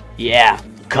 Yeah,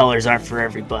 colors aren't for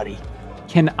everybody.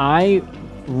 Can I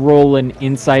roll an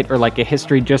insight or like a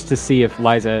history just to see if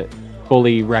Liza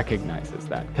fully recognizes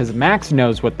that? Because Max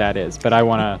knows what that is, but I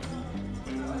want to...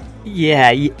 Yeah,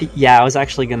 I was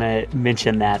actually going to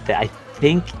mention that I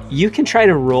think you can try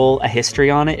to roll a history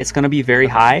on it. It's going to be very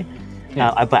high.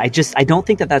 Yeah. But I don't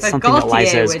think that's something Gaultier that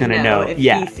Liza is going to know.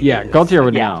 Yeah, Gaultier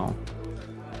would know.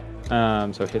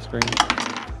 So history.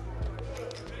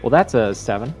 Well, that's a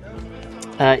 7.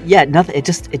 Nothing.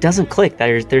 It doesn't click.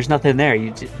 There's nothing there.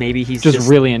 Maybe he's just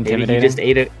really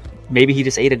intimidating. Maybe he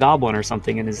just ate a goblin or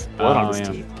something in his blood on his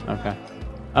teeth. Okay.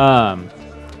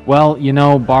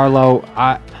 Well, Barlow,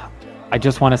 I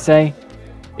just want to say,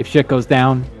 if shit goes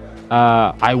down,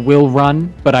 I will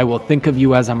run, but I will think of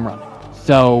you as I'm running.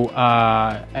 So,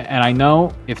 and I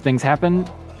know if things happen,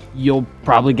 you'll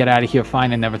probably get out of here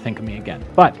fine and never think of me again.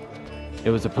 But it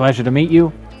was a pleasure to meet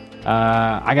you.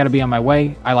 I gotta be on my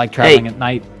way. I like traveling at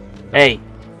night. Hey,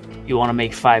 you want to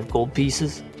make 5 gold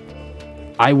pieces?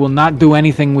 I will not do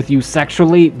anything with you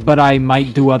sexually, but I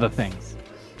might do other things.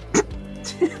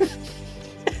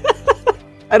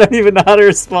 I don't even know how to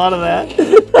respond to that.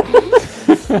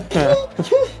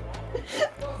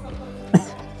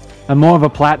 I'm more of a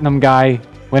platinum guy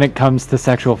when it comes to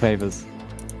sexual favors.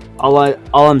 All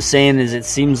I'm saying is it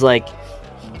seems like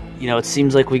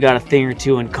we got a thing or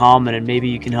two in common, and maybe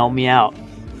you can help me out.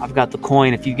 I've got the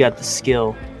coin if you got the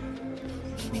skill.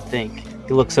 What do you think?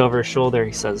 He looks over his shoulder.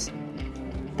 He says,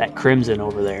 "That Crimson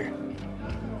over there.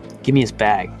 Give me his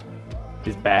bag."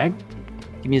 His bag?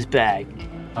 Give me his bag.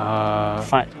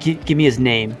 Fine. Give me his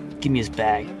name. Give me his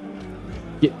bag.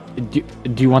 Do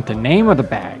you want the name or the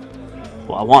bag?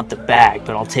 Well, I want the bag,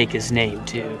 but I'll take his name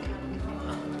too.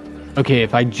 Okay,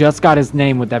 if I just got his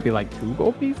name, would that be like 2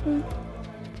 gold pieces?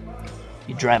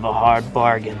 You drive a hard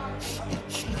bargain.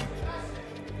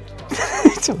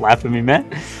 Don't laugh at me, man.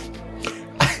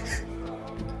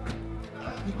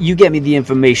 You get me the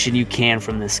information you can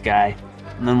from this guy,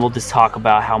 and then we'll just talk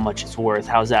about how much it's worth.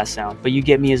 How's that sound? But you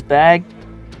get me his bag,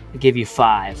 I'll give you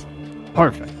 5.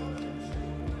 Perfect.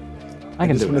 I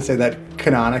just want to say that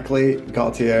canonically,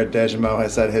 Gaultier Dejimo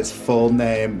has said his full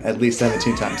name at least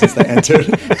 17 times since they entered.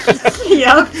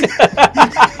 Yep.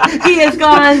 He has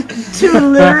gone to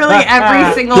literally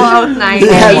every single oath night Oh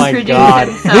and my introduced god.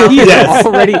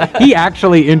 himself. He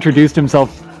actually introduced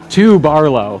himself to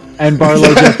Barlow, and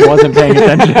Barlow just wasn't paying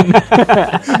attention.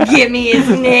 Give me his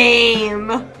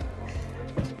name.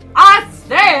 I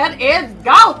said it's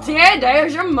Gaultier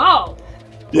Dejimo.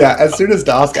 Yeah, as soon as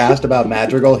Dosk asked about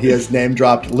Madrigal, he has name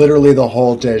dropped literally the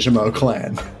whole Dejimo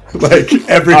clan. Like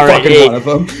every fucking one of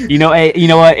them. You know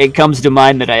what? It comes to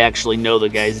mind that I actually know the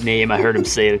guy's name. I heard him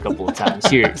say it a couple of times.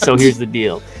 Here's the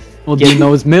deal. Well, do you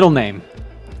know his middle name?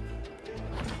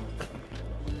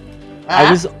 I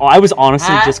was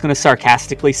honestly just gonna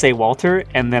sarcastically say Walter,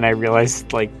 and then I realized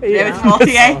It's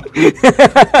Gaultier.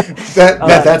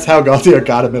 That's how Gaultier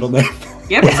got a middle name.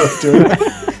 Yep.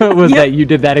 Was that you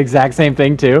did that exact same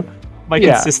thing too? My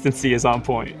consistency is on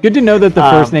point. Good to know that the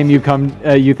first name you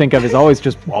think of is always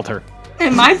just Walter.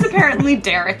 And mine's apparently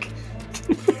Derek.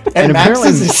 And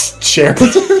Max's is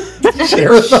Sherathon?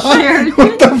 Sherathon?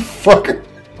 What the fuck?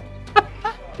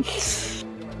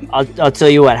 I'll tell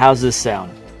you what. How's this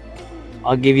sound?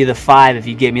 I'll give you the 5 if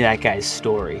you give me that guy's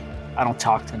story. I don't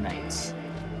talk to knights.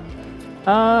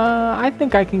 I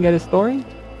think I can get a story.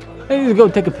 I need to go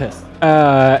take a piss.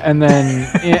 And then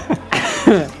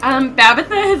Babitha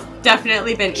has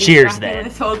definitely been Cheers, eavesdropping then.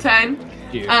 this whole time.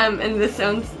 Cheers. And this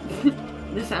sounds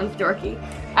dorky.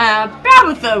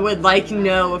 Babitha would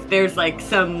know if there's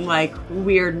some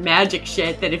weird magic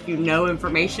shit that if you know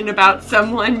information about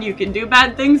someone you can do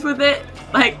bad things with it.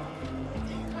 What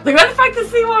the fuck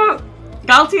does he want?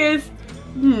 Gaultier's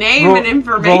name and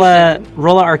information.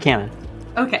 Roll a Arcana.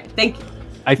 Okay, thank you.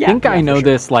 I think I know for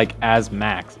this as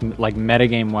Max,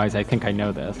 metagame wise. I think I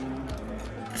know this.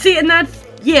 See, and that's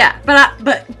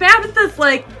but Babitha's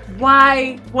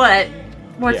why?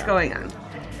 What's going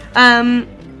on?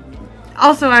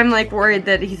 Also, I'm worried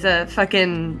that he's a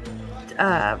fucking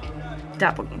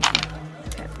doppelganger.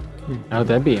 Okay. Oh,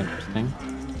 that'd be interesting.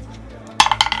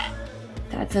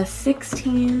 That's a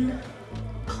 16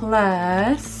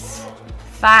 plus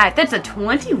 5. That's a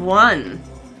 21.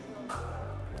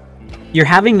 You're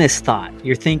having this thought.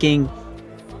 You're thinking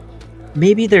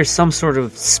maybe there's some sort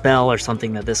of spell or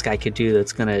something that this guy could do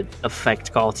that's going to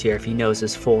affect Gaultier if he knows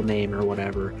his full name or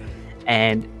whatever.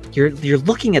 And you're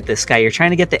looking at this guy. You're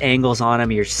trying to get the angles on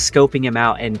him. You're scoping him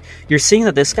out, and you're seeing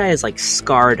that this guy is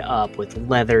scarred up with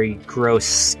leathery, gross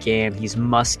skin. He's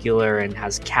muscular and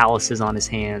has calluses on his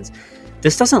hands.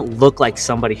 This doesn't look like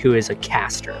somebody who is a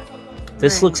caster.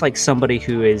 This looks like somebody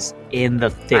who is in the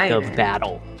thick of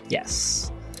battle.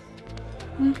 Yes.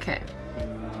 Okay.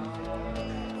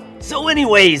 So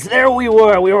anyways, there we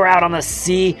were. We were out on the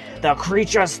sea. The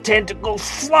creature's tentacle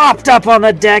flopped up on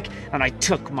the deck, and I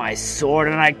took my sword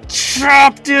and I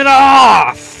chopped it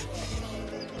off.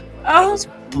 Oh,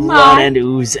 Blood and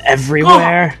ooze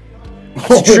everywhere.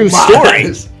 It's a true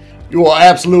story. You are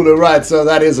absolutely right, sir.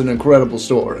 That is an incredible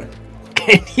story.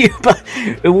 Can you?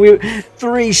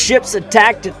 3 ships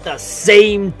attacked at the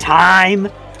same time.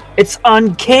 It's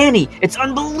uncanny. It's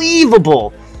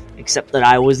unbelievable. Except that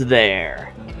I was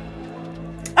there.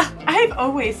 I've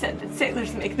always said that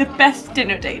sailors make the best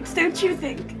dinner dates, don't you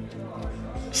think?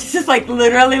 She's just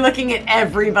literally looking at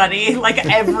everybody,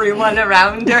 everyone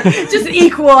around her. Just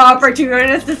equal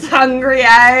opportunists, just hungry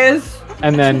eyes.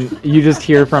 And then you just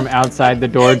hear from outside the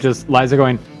door, just Liza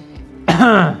going,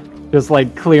 just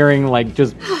clearing,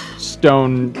 just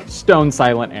stone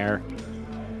silent air.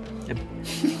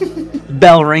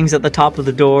 Bell rings at the top of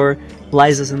the door.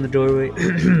 Liza's in the doorway.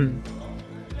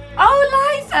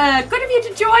 Oh, Liza! Good of you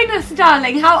to join us,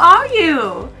 darling. How are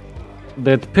you?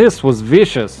 That piss was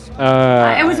vicious.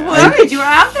 I was worried. You were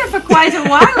out there for quite a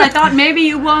while. I thought maybe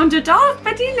you wandered off,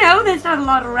 but there's not a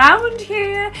lot around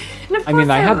here. And of I mean, course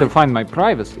I had to find my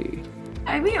privacy.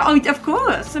 I mean, of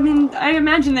course. I mean, I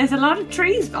imagine there's a lot of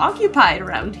trees occupied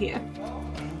around here.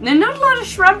 And not a lot of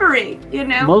shrubbery,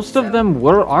 Most of them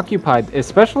were occupied,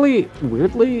 especially,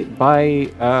 weirdly, by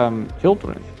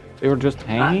children. They were just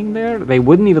hanging there. They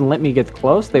wouldn't even let me get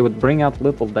close. They would bring out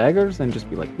little daggers and just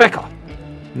be like, back off.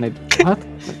 And they'd, what?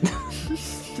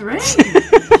 Strange.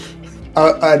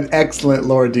 An excellent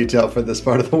lore detail for this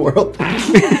part of the world.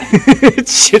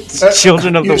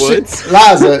 Children of the woods.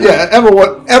 Liza, yeah,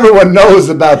 everyone knows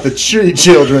about the tree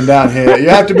children down here. You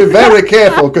have to be very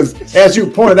careful because, as you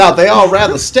pointed out, they are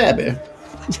rather stabby.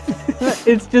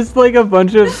 It's just like a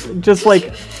bunch of just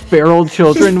like feral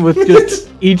children with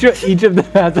just each of them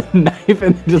has a knife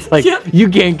and just like, you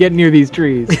can't get near these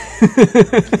trees.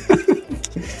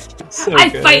 I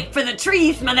fight for the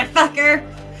trees, motherfucker.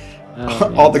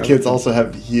 Oh, All the kids also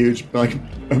have huge, like,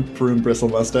 broom bristle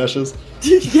mustaches.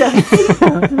 Yes.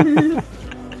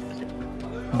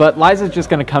 But Liza's just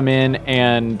gonna come in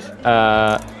and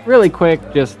really quick,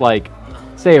 just like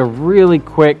say a really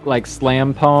quick like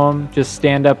slam poem. Just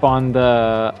stand up on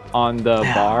the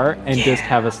bar and just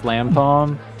have a slam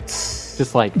poem.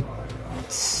 Just like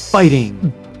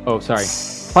fighting. Oh, sorry,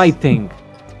 fighting,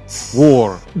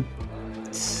 war,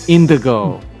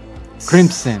 indigo,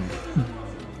 crimson.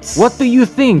 What do you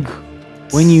think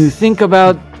when you think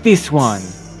about this one?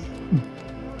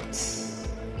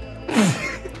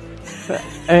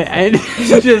 And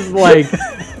just like,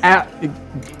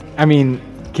 I mean,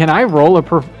 can I roll a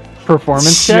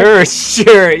performance check?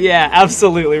 Sure, yeah,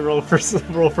 absolutely. Roll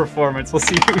performance. We'll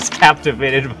see who's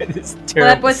captivated by this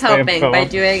terrible. Flip was slam helping poem. by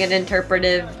doing an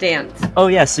interpretive dance. Oh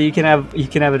yeah, so you can have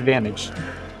advantage.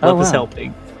 Oh, Flip is wow.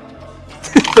 helping.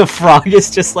 The frog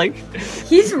is just like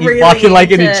He's really walking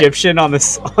like an into- Egyptian on the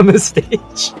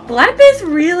stage. Blep is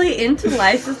really into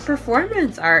Liza's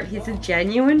performance art. He's a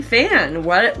genuine fan.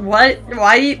 What's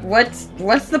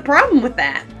the problem with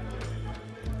that?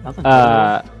 Nothing.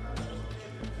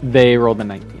 They rolled a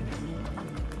 19.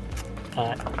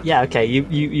 Yeah, okay.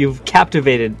 You've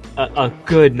captivated a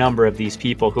good number of these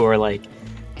people who are like,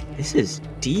 this is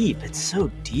deep. It's so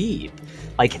deep.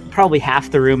 Like probably half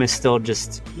the room is still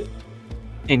just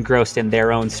engrossed in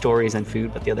their own stories and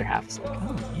food, but the other half is like,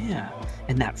 oh yeah,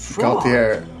 and that frog.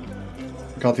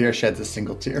 Gaultier sheds a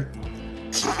single tear.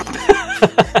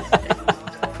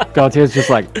 Gaultier's just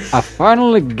like, I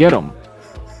finally get them.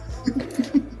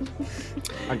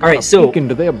 All right, so peek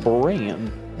into their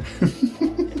brain.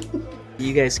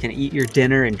 you guys can eat your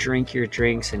dinner and drink your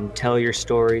drinks and tell your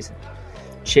stories,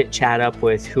 chit chat up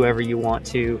with whoever you want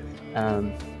to.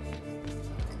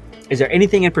 Is there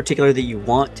anything in particular that you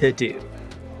want to do?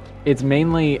 It's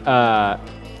mainly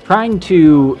trying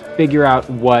to figure out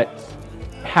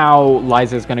how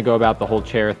Liza's going to go about the whole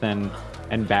chair thing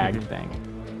and bag thing.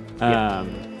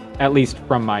 At least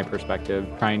from my perspective,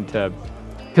 trying to...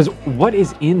 Because what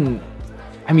is in...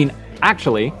 I mean,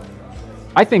 actually,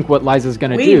 I think what Liza's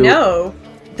going to do... We know.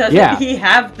 Doesn't he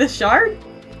have the shard?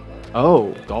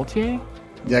 Oh, Gaultier?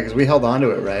 Yeah, because we held on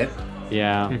to it, right?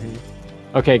 Yeah.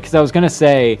 Okay, because I was going to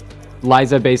say,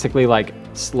 Liza basically, like,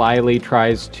 slyly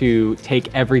tries to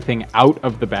take everything out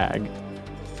of the bag,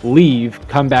 leave,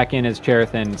 come back in as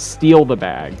Cherethan, steal the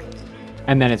bag,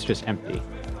 and then it's just empty.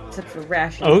 Except for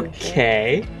rations.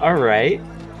 Okay, all right.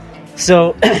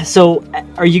 So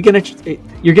are you gonna?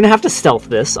 You're gonna have to stealth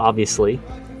this, obviously.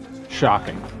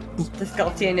 Shocking. Does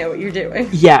Gaultier know what you're doing?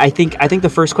 Yeah, I think the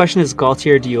first question is,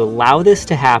 Gaultier, do you allow this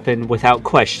to happen without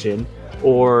question,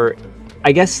 or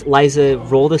I guess Liza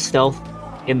roll the stealth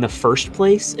in the first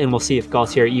place, and we'll see if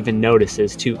Gaultier even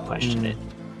notices to question it.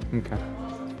 Okay.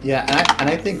 Yeah, and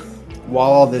I think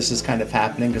while all this is kind of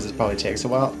happening, because it probably takes a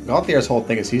while, Gauthier's whole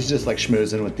thing is he's just like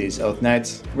schmoozing with these Oath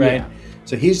Knights, right? Yeah.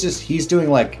 So he's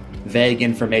doing like vague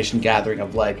information gathering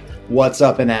of like what's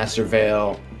up in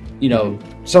Astervale. You know,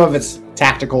 some of it's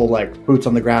tactical, like boots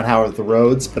on the ground, how are the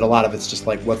roads, but a lot of it's just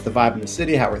like what's the vibe in the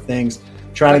city, how are things,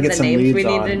 trying to get some leads we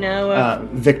on need to know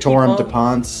Victorum people.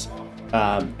 DePonce.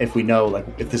 If we know, like,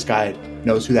 if this guy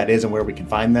knows who that is and where we can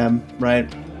find them, right?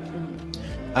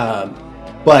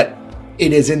 But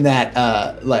it is in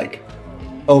that, like,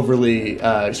 overly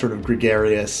sort of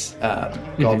gregarious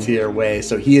Gaultier way.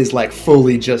 So he is, like,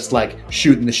 fully just, like,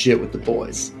 shooting the shit with the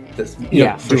boys. For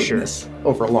doing sure. this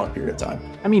over a long period of time.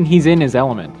 I mean, he's in his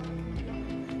element.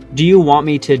 Do you want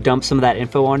me to dump some of that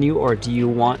info on you, or do you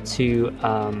want to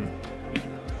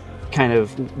kind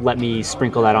of let me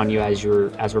sprinkle that on you as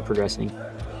we're progressing?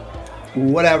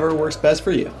 Whatever works best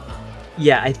for you.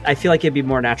 Yeah, I feel like it'd be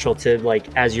more natural to, like,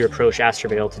 as you approach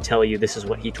Astrobale, to tell you this is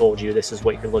what he told you, this is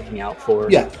what you're looking out for.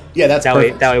 Yeah, that's that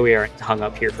perfect. That way we aren't hung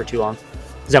up here for too long.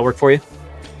 Does that work for you?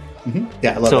 Mm-hmm.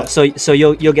 Yeah, I love that. So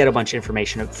you'll get a bunch of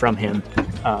information from him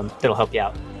that'll help you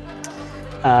out.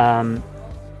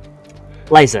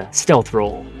 Liza, stealth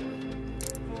roll.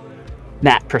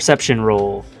 Nat, perception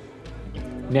roll.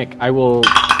 Nick, I will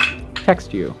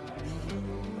text you.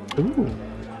 Ooh.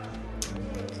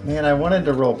 Man, I wanted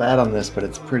to roll bad on this, but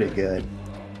it's pretty good.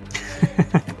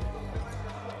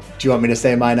 Do you want me to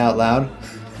say mine out loud?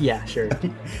 Yeah, sure.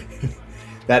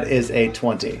 That is a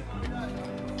 20.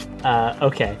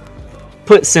 Okay.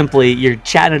 Put simply, you're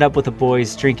chatting it up with the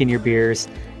boys, drinking your beers,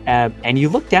 and you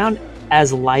look down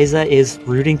as Liza is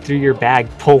rooting through your bag,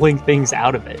 pulling things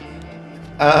out of it.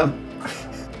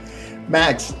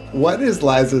 Max, what is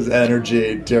Liza's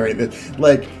energy during this?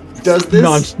 Like, does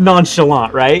this...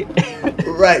 Nonchalant, right?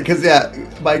 Right, because, yeah,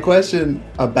 my question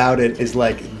about it is,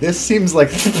 like, this seems like...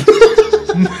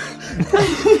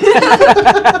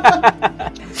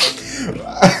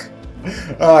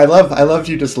 Oh, I love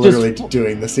you just literally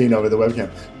doing the scene over the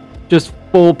webcam. Just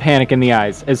full panic in the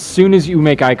eyes. As soon as you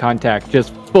make eye contact,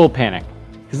 just full panic.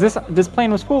 Because this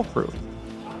plane was foolproof.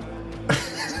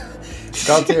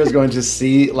 Galtier is going to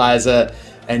see Liza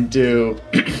and do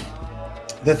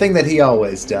the thing that he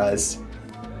always does.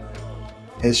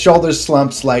 His shoulders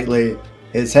slump slightly.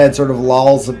 His head sort of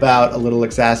lolls about, a little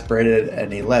exasperated,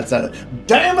 and he lets out,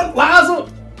 "Damn it, Liza!"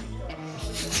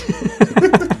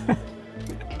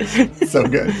 So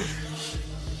good.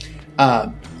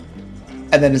 And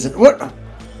then is it, what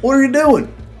are you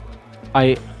doing?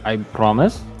 I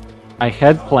promise. I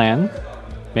had planned.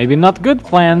 Maybe not good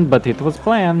plan, but it was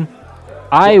plan.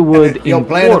 I would... Your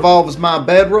plan involves my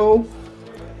bedroll?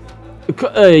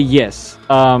 Yes.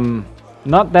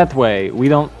 Not that way. We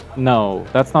don't... No,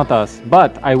 that's not us.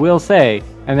 But I will say,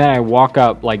 and then I walk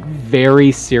up, like,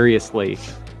 very seriously,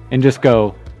 and just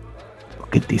go,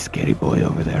 "Look at this scary boy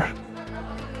over there."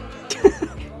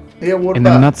 Yeah, what and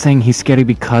about? I'm not saying he's scary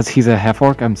because he's a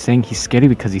half-orc. I'm saying he's scary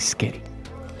because he's scary.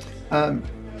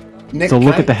 Nick, so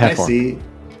look at the half-orc.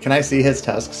 Can I see his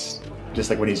tusks? Just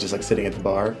like when he's just like sitting at the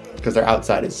bar? Because they're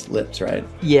outside his lips, right?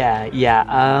 Yeah.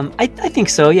 I think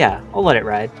so, yeah. I'll let it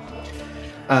ride.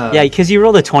 Yeah, because you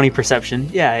rolled a 20 perception.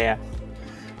 Yeah.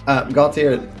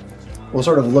 Galtier will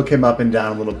sort of look him up and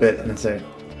down a little bit and then say,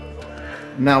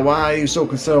 "Now, why are you so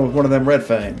concerned with one of them red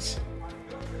fangs?"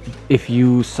 If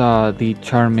you saw the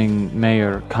charming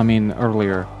mayor come in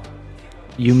earlier,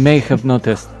 you may have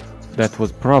noticed that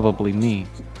was probably me.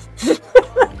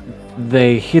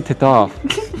 They hit it off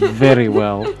very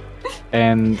well,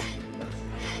 and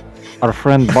our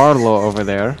friend Barlow over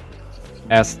there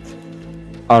asked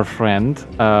our friend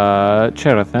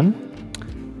Cherathan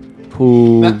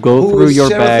to go through your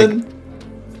bag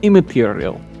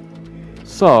immaterial.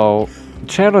 So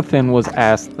Cherathan was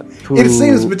asked to... It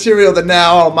seems material that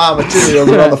now all my materials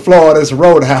are on the floor of this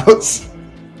roadhouse.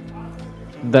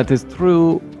 That is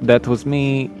true. That was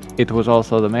me. It was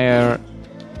also the mayor.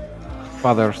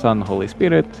 Father, Son, Holy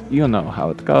Spirit. You know how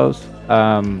it goes.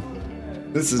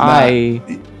 This is not...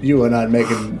 You are not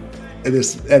making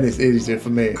this any easier for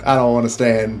me. I don't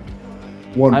understand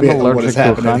one bit of what is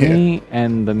happening here. I'm allergic to honey, here.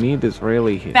 And the meat is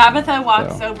really hitting. Tabitha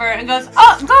walks over and goes,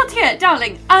 "Oh, Galtier,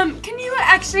 darling, can you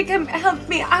actually come help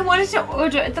me? I wanted to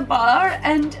order at the bar,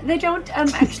 and they don't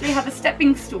actually have a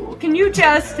stepping stool. Can you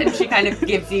just..." And she kind of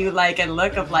gives you, like, a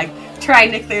look of, like,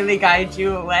 trying to clearly guide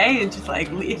you away, and just,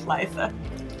 like, leave Liza.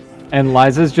 And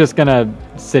Liza's just gonna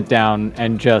sit down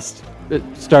and just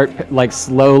start, like,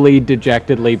 slowly,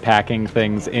 dejectedly packing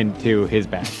things into his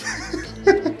bag.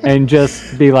 And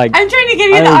just be like, I'm trying to give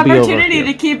you the opportunity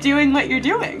to keep doing what you're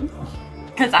doing.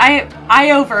 Because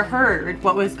I overheard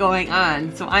what was going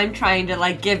on, so I'm trying to,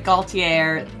 like, give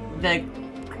Galtier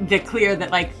the clear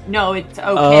that, like, no, it's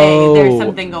okay, there's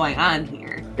something going on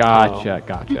here. Gotcha.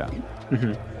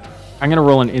 Mm-hmm. I'm gonna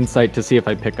roll an insight to see if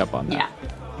I pick up on that. Yeah.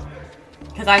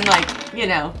 Because I'm like, you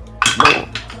know...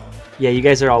 Yeah, you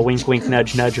guys are all wink, wink,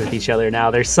 nudge, nudge with each other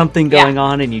now. There's something going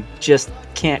on, and you just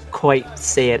can't quite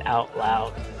say it out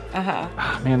loud. Uh-huh.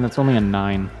 Oh, man, that's only a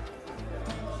 9.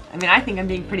 I mean, I think I'm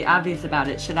being pretty obvious about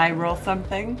it. Should I roll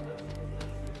something?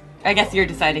 I guess you're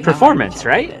deciding performance, how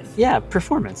right? It is. Yeah,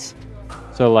 performance.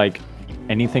 So, like,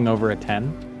 anything over a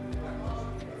 10?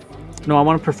 No, I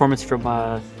want a performance from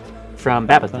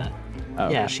Babitha. Oh,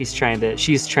 okay. Yeah, she's trying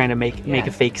to make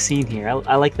a fake scene here.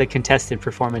 I like the contested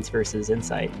performance versus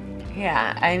insight.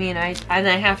 Yeah, I mean, I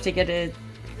have to get a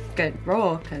good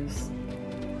roll because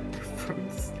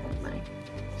performance is my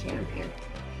jam here.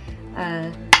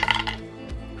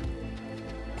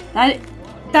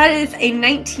 That is a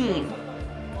 19.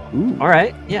 Ooh. All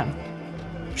right, yeah.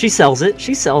 She sells it.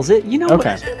 You know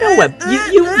Okay. what? You know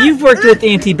what? You've worked with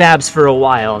Auntie Babs for a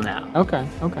while now. Okay.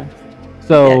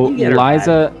 So Yeah, you get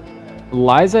her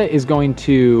Liza is going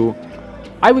to.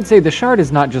 I would say the shard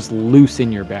is not just loose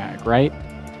in your bag, right?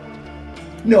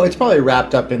 No, it's probably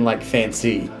wrapped up in like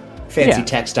fancy Yeah.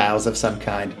 textiles of some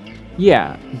kind.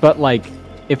 Yeah, but like,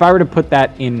 if I were to put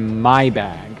that in my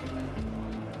bag,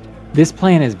 this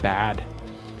plan is bad.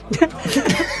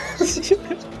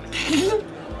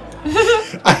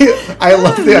 I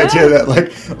love the idea that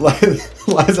like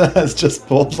Liza has just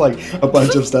pulled like a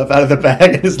bunch of stuff out of the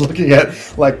bag and is looking at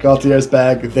like Gaultier's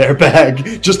bag, their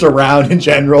bag, just around in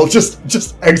general,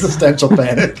 just existential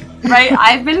panic. Right?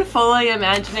 I've been fully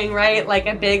imagining, right, like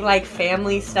a big, like,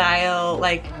 family style,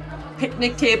 like,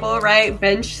 picnic table, right?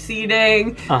 Bench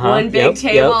seating, one big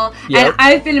table. Yep. And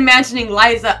I've been imagining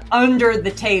Liza under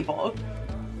the table.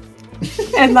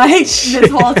 And, like, this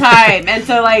whole time. And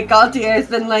so, like, Gaultier's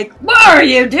been like, what are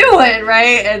you doing,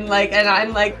 right? And, like, and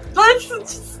I'm like, let's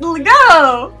just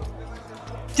go!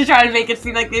 To try to make it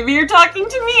seem like maybe you're talking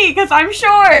to me, because I'm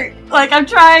short! Like, I'm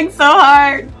trying so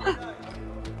hard!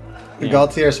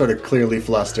 Gaultier, sort of clearly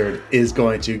flustered, is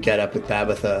going to get up with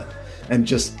Tabitha and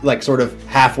just like sort of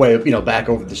halfway, back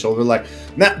over the shoulder, like,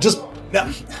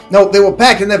 no, they were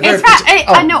packed in there very. It's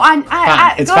fine.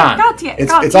 It's fine. Gaultier,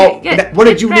 It's all. yes, What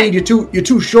did you right. need? You're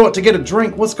too short to get a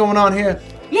drink. What's going on here?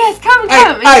 Yes, come.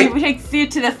 Hey. And she takes you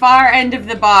to the far end of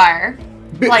the bar.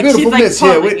 Like, she's Beautiful like miss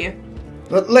here. pulling you.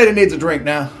 The lady needs a drink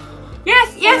now.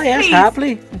 Yes, Oh, yes, please.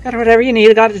 happily. I got whatever you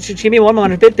need. I got it. Just give me 1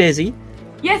 moment. A bit busy.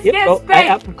 Yes, Yep. yes, Oh, great.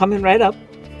 I'm coming right up.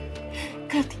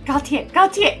 Gaultier.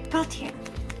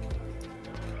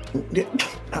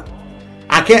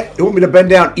 I can't. You want me to bend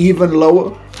down even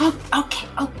lower? Oh, okay.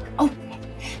 Oh,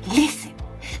 listen.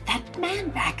 That man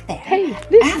back there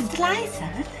asked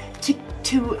Liza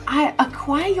to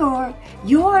acquire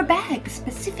your bag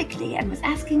specifically and was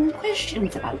asking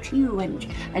questions about you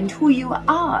and who you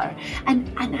are.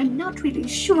 And I'm not really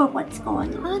sure what's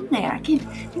going on there. I can't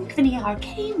think of any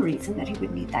arcane reason that he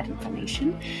would need that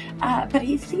information. But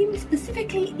he seems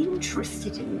specifically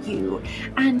interested in you.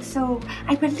 And so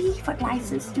I believe what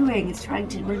Liza's doing is trying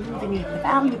to remove any of the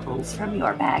valuables from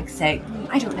your bag, say,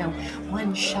 I don't know,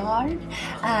 1 shard,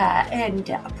 and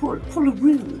pull a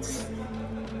ruse.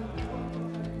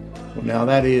 Well, now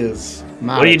that is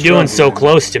my. What are you doing so trouble.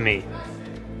 close to me?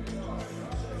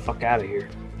 Fuck out of here.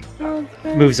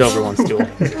 Moves over 1 stool.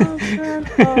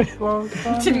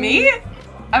 To me?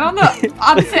 I'm on the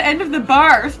opposite end of the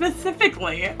bar,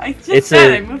 specifically. I just It's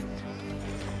said a- I moved.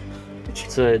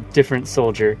 It's a different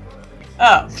soldier.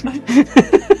 Oh.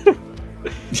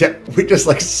 Yeah, we just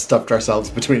like stuffed ourselves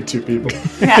between 2 people.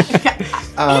 Yeah.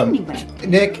 Anyway.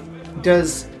 Nick,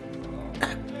 does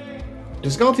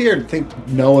Gaultier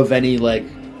know of any like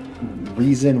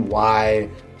reason why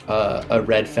a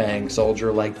Red Fang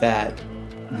soldier like that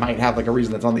might have like a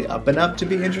reason that's on the up and up to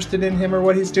be interested in him or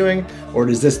what he's doing, or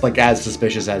is this like as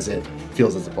suspicious as it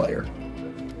feels as a player?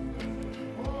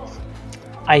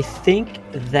 I think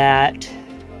that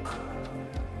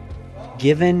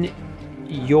given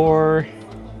your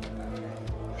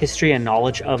history and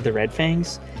knowledge of the Red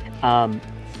Fangs,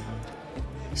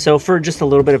 so for just a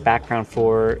little bit of background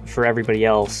for everybody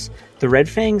else, the Red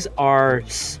Fangs are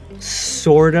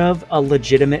sort of a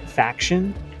legitimate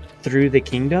faction through the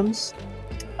kingdoms,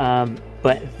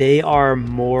 but they are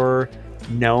more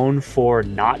known for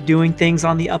not doing things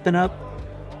on the up and up.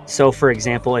 So for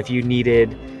example, if you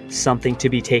needed something to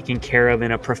be taken care of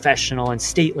in a professional and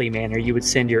stately manner, you would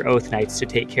send your Oath Knights to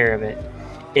take care of it.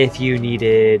 If you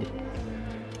needed,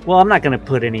 well, I'm not going to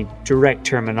put any direct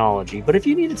terminology, but if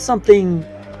you needed something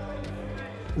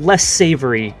less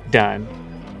savory done,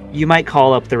 you might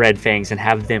call up the Red Fangs and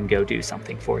have them go do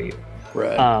something for you.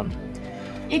 Right.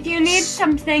 If you need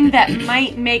something that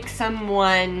might make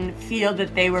someone feel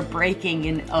that they were breaking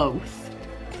an oath,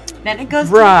 then it goes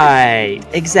Right.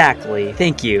 Exactly.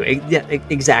 Thank you. Yeah,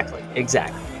 exactly.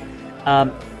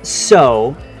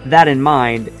 So, that in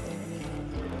mind,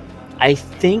 I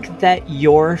think that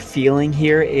your feeling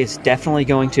here is definitely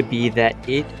going to be that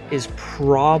it is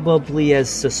probably as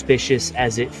suspicious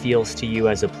as it feels to you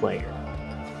as a player.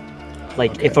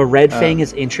 Like, Okay. if a Red Fang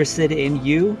is interested in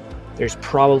you, there's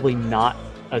probably not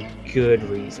a good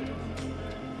reason.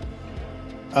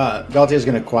 Gaultier's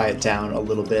going to quiet down a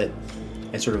little bit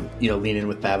and sort of, lean in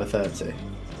with Tabitha and say,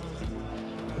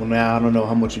 well, now I don't know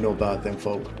how much you know about them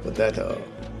folk, but that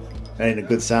ain't a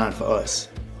good sign for us.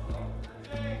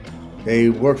 They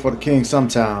work for the king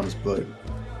sometimes, but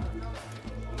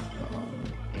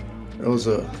those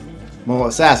are more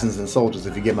assassins than soldiers,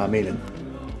 if you get my meaning.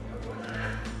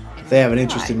 If they have an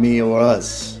interest in me or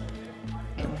us,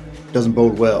 doesn't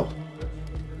bode well.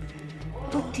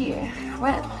 Oh dear.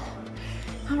 Well,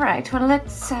 all right. Well,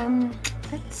 let's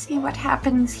see what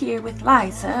happens here with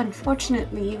Liza.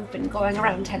 Unfortunately, you've been going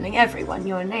around telling everyone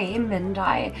your name, and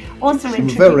I also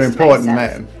introduced Very important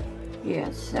myself. man.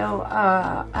 Yes. So,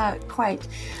 quite.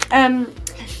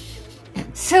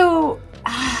 So,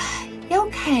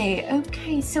 okay.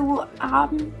 So,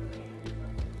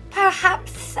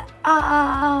 perhaps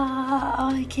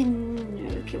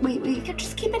we could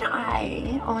just keep an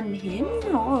eye on him,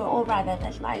 or rather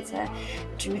let Liza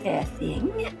do their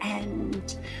thing,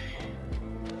 and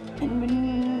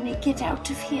when they get out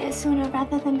of here sooner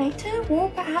rather than later, or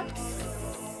perhaps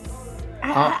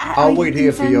I'll wait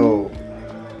here for your.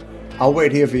 I'll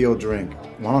wait here for your drink.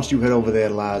 Why don't you head over there,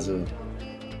 Liza?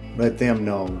 Let them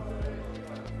know.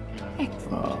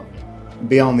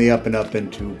 Be on the up and up,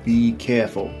 and to be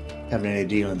careful having any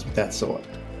dealings with that sort.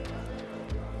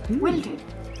 Will do.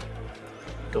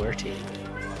 Doherty.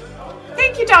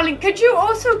 Thank you, darling. Could you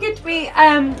also get me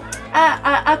a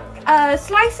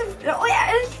slice of? Oh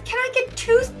yeah, can I get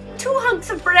two hunks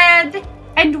of bread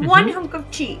and one hunk of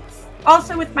cheese?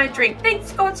 Also with my drink.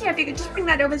 Thanks, Gaultier. If you could just bring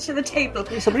that over to the table.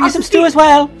 Somebody get some stew as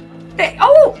well.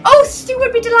 Stew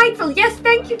would be delightful. Yes,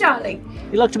 thank you, darling.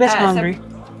 You looked a bit hungry. So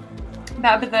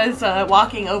Babitha's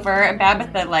walking over, and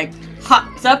Babitha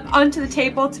hops up onto the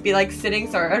table to be sitting,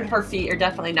 so her feet are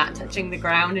definitely not touching the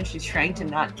ground, and she's trying to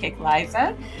not kick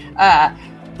Liza.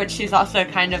 But she's also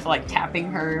kind of tapping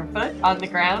her foot on the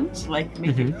ground to make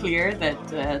it clear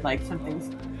that something's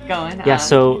going on. Yeah.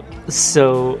 So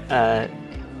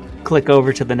click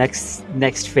over to the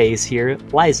next phase here,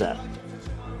 Liza.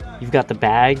 You've got the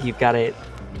bag. You've got it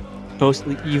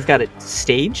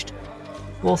staged,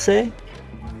 we'll say,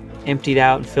 emptied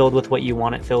out and filled with what you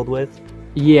want it filled with.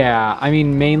 Yeah, I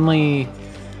mean, mainly,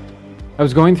 I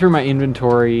was going through my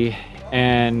inventory,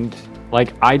 and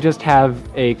I just have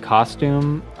a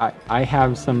costume. I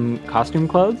have some costume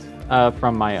clothes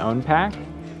from my own pack.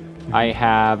 I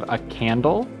have a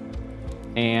candle,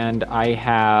 and I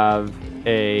have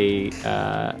a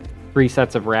 3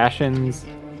 sets of rations,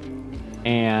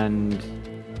 and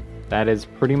that is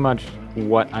pretty much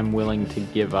what I'm willing to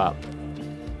give up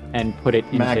and put it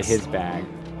into Max, his bag.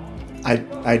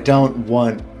 I don't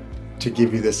want to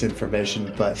give you this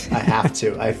information, but I have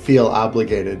to. I feel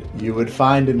obligated. You would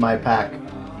find in my pack,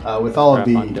 with all of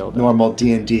the normal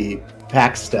D&D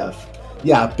pack stuff,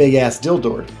 big ass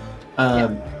dildo.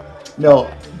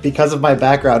 No, because of my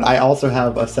background, I also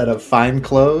have a set of fine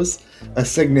clothes, a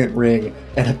signet ring,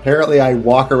 and apparently I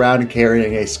walk around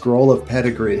carrying a scroll of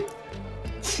pedigree.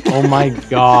 Oh my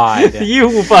god.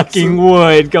 You fucking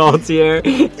would, Gaultier.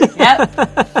 Yep.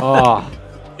 Oh.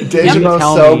 Dejimo's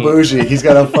so bougie. He's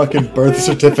got a fucking birth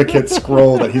certificate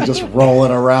scroll that he's just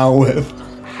rolling around with.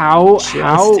 How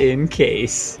in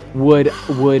case would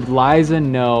Liza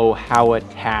know how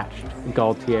attached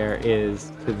Gaultier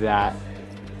is to that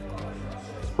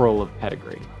scroll of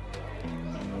pedigree?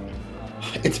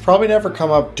 It's probably never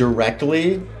come up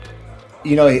directly.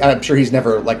 I'm sure he's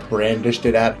never brandished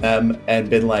it at them and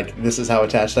been this is how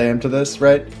attached I am to this,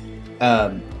 right?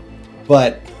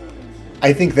 But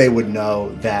I think they would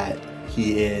know that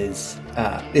he is.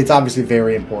 It's obviously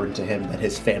very important to him that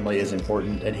his family is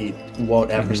important, and he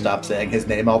won't ever stop saying his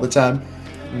name all the time.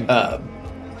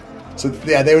 So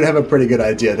they would have a pretty good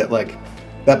idea that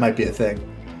that might be a thing.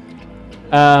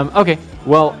 Okay.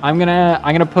 Well, I'm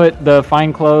gonna put the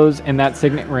fine clothes and that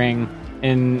signet ring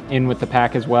in with the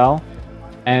pack as well,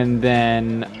 and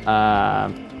then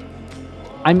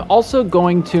I'm also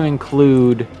going to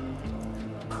include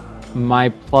my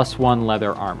 +1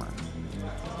 leather armor,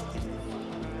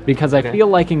 because I feel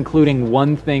like including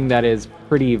one thing that is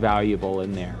pretty valuable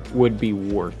in there would be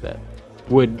worth it,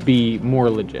 would be more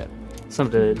legit.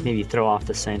 Something to maybe throw off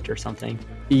the scent or something.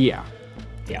 Yeah,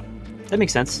 that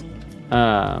makes sense.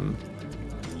 So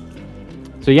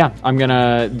yeah, I'm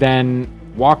gonna then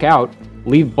walk out,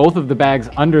 leave both of the bags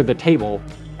under the table,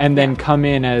 and then come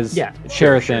in as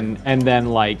Sheraton, and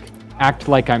then act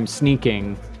like I'm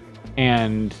sneaking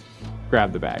and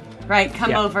grab the bag. Right,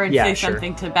 come over and say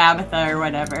something to Babitha or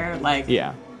whatever. Oh,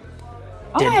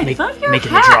 I love your make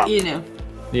it a hat, drop.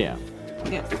 Yeah.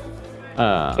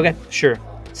 Okay, sure.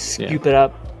 Scoop it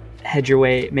up,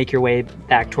 make your way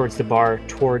back towards the bar,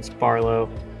 towards Barlow.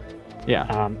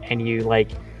 Yeah. And you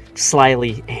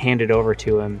slyly hand it over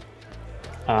to him.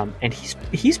 And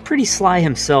he's pretty sly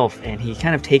himself, and he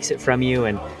kind of takes it from you,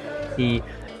 and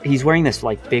he's wearing this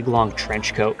big long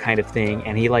trench coat kind of thing,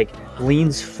 and he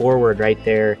leans forward right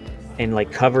there and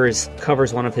covers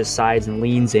one of his sides and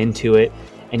leans into it,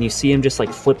 and you see him just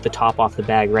flip the top off the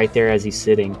bag right there as he's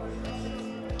sitting.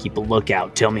 Keep a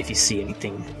lookout. Tell me if you see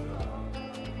anything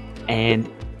And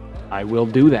I will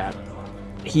do that.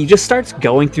 he just starts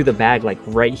going through the bag, like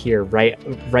right here, right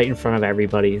in front of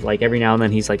everybody. Like every now and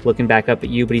then he's like looking back up at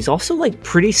you, but he's also like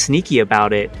pretty sneaky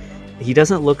about it. He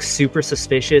doesn't look super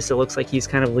suspicious. It looks like he's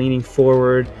kind of leaning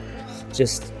forward,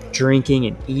 just drinking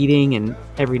and eating, and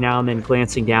every now and then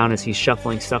glancing down as he's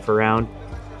shuffling stuff around.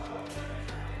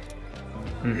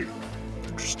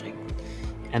 Interesting.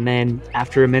 And then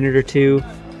after a minute or two,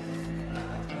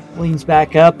 leans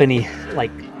back up and he,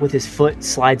 like, with his foot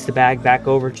slides the bag back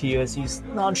over to you as he's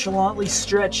nonchalantly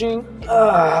stretching.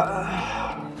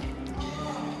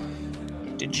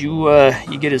 Did you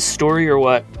get his story or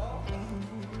what?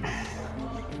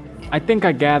 I think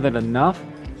I gathered enough.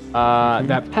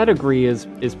 That pedigree is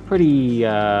pretty.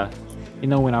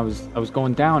 When I was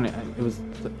going down, it was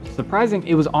surprising.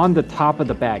 It was on the top of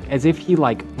the bag, as if he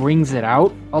like brings it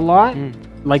out a lot.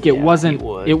 Like it wasn't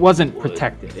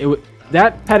protected.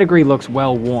 That pedigree looks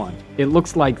well worn. It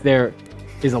looks like there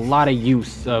is a lot of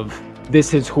use of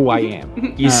this is who I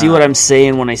am. You see what I'm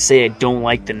saying when I say I don't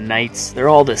like the knights? They're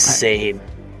all the same.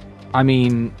 I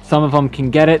mean, some of them can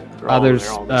get it, others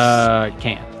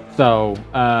can't. So,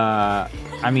 I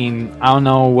mean, I don't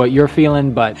know what you're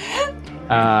feeling, but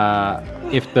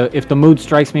if the mood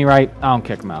strikes me right, I don't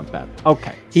kick him out of bed.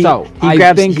 Okay, he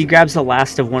grabs the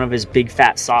last of one of his big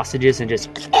fat sausages and just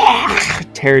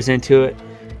tears into it.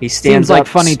 He stands Seems like up,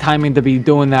 funny timing to be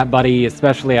doing that, buddy,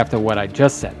 especially after what I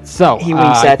just said. So, he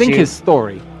winks at I think you. his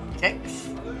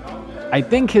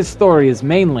story is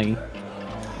mainly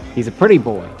he's a pretty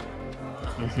boy.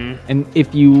 And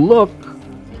if you look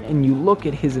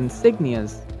at his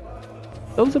insignias,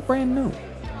 those are brand new.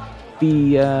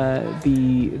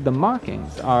 The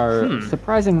markings are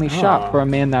surprisingly sharp for a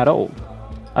man that old.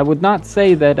 I would not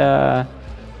say that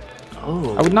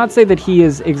he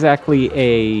is exactly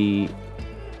a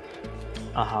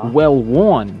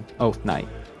well-worn Oath Knight.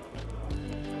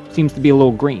 Seems to be a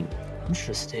little green.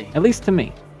 Interesting. At least to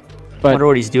me. I But wonder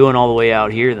what he's doing all the way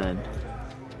out here then.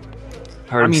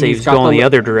 Heard him say he's he's got going the the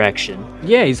other direction.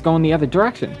 yeah, he's going the other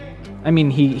direction. I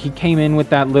mean, he came in with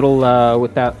that little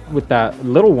with that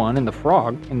little one in the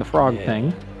frog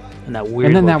thing. And that weird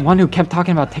And then look. that one who kept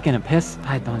talking about taking a piss.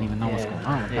 I don't even know what's going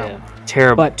on with that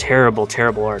one.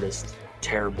 Terrible artist.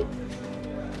 Terrible.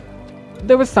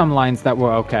 There were some lines that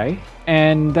were okay,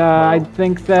 and I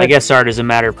think that I guess art is a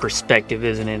matter of perspective,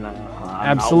 isn't it?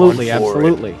 I'm not one for it.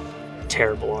 absolutely.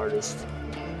 Terrible artist.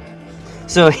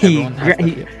 So he Everyone has that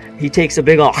view. he takes a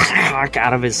big ol'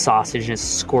 out of his sausage and it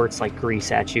squirts like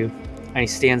grease at you. And he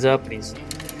stands up and he's...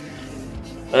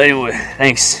 Anyway,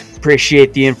 thanks.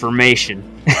 Appreciate the information.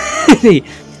 he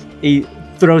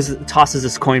tosses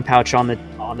his coin pouch on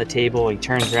the table. He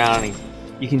turns around and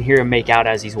you can hear him make out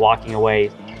as he's walking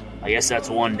away. I guess that's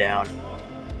one down.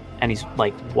 And he's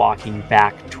like walking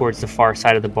back towards the far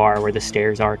side of the bar where the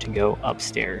stairs are to go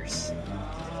upstairs.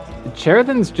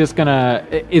 Sheridan's just gonna...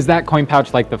 Is that coin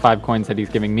pouch like the 5 coins that he's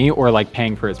giving me, or like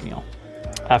paying for his meal?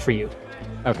 For you.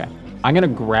 Okay. I'm gonna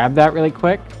grab that really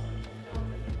quick.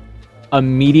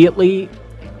 Immediately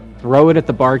throw it at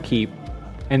the barkeep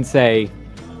and say,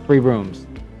 3 rooms.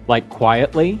 Like,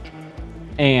 quietly.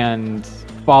 And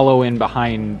follow in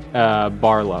behind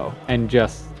Barlow and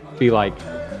just be like...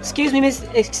 Excuse me, Miss.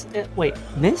 Wait,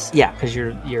 Miss? Yeah, because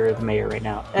you're the mayor right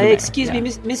now. The mayor, excuse yeah.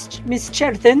 me, Miss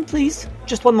Cherton, please.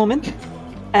 Just one moment.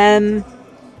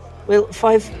 Well,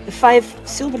 five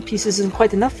silver pieces isn't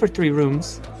quite enough for 3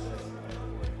 rooms.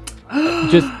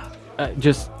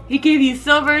 Just He gave you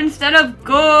silver instead of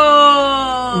gold.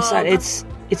 I'm sorry,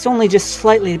 it's only just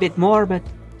slightly a bit more, but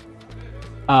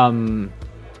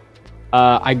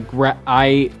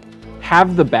I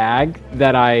have the bag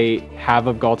that I have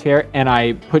of Gaultier, and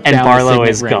I put and down Barlow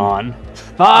the is signet ring. gone.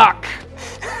 Fuck!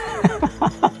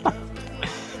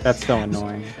 That's so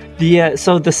annoying.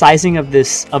 So the sizing of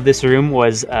this room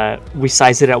was we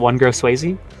sized it at 1 gross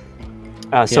Swayze.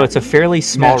 So Yeah. it's a fairly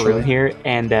small Naturally. room here,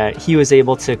 and he was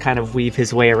able to kind of weave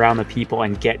his way around the people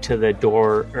and get to the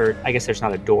door, or I guess there's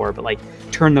not a door, but like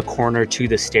turn the corner to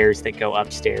the stairs that go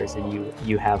upstairs, and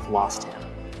you have lost him.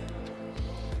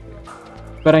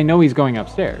 But I know he's going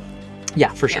upstairs. Yeah,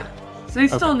 for sure. So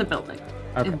he's still in the building,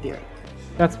 Okay. in theory.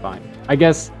 That's fine. I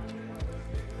guess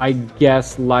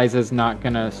Liza's not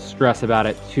gonna stress about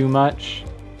it too much,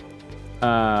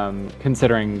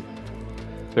 considering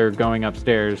they're going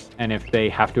upstairs, and if they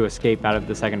have to escape out of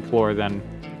the 2nd floor, then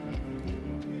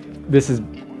this is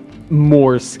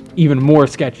even more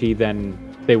sketchy than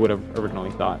they would have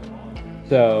originally thought.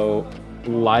 So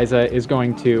Liza is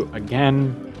going to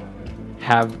again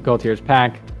have Gaultier's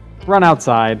pack, run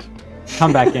outside,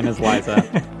 come back in as Liza,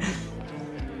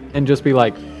 and just be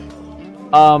like,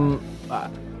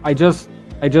 I just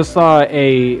I just saw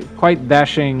a quite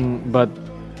dashing but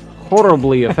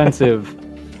horribly offensive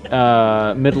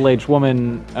middle-aged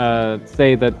woman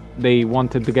say that they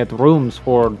wanted to get rooms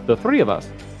for the three of us.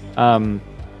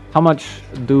 How much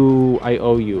do I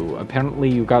owe you? Apparently,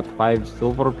 you got 5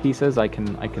 silver pieces. I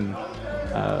can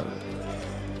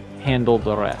handle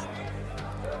the rest.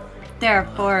 There are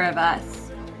 4 of us.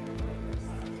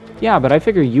 Yeah, but I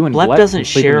figure you and Blep Blep doesn't can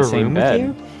sleep share in a the same room bed.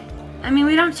 with you? I mean,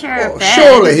 we don't share a bed.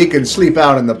 Surely he can sleep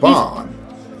out in the barn.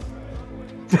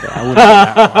 I wouldn't do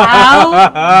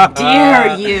that. How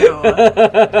dare you?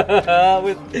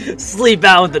 Sleep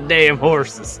out with the damn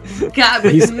horses. God,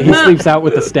 He sleeps out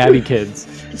with the stabby kids.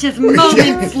 just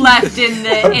moments left in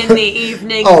the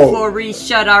evening before we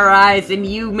shut our eyes, and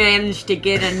you managed to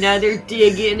get another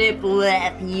dig in it,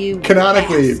 Blep. You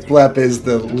Canonically, bastard. Blep is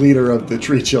the leader of the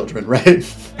tree children, right?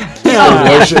 Oh, They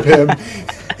yeah. worship him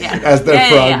Yeah. as their Yeah,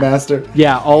 frog yeah. master.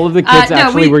 Yeah, all of the kids No,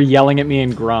 actually we- were yelling at me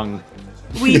in grung.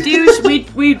 We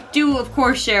do of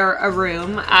course share a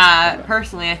room.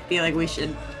 Personally, I feel like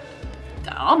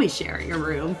I'll be sharing a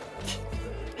room.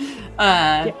 If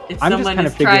I'm just someone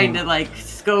kinda is trying figuring- to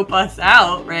scope us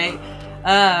out, right?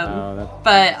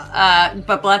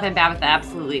 But Blep and Babitha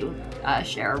absolutely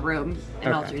share a room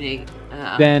and Okay. alternate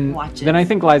watches. Then I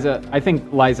think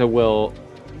Liza will.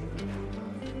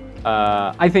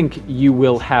 I think you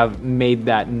will have made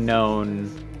that known,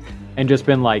 and just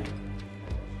been like,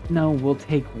 "No, we'll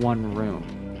take one room."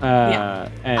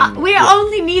 And we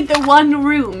only need the one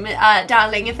room,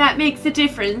 darling. If that makes a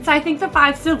difference, I think the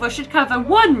 5 silver should cover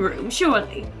one room,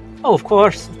 surely. Oh, of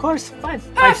course.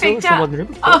 5 Perfect, silver for 1 room,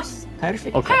 of course.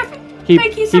 Perfect. Okay. Perfect. Keep-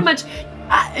 Thank you so keep- much.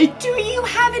 Do you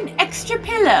have an extra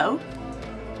pillow?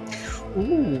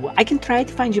 Ooh, I can try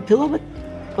to find you a pillow, but,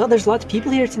 well, there's lots of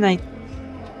people here tonight.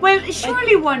 Well,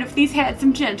 surely one of these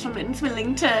handsome gentlemen is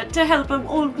willing to help an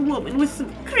old woman with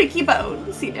some creaky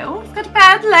bones, you know? I've got a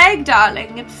bad leg,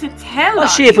 darling. It's hell I'll on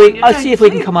see if you when we you're I'll trying see to if we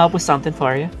can sleep. come up with something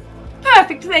for you.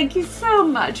 Perfect, thank you so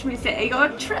much, Miss A. You're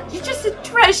just a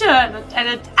treasure and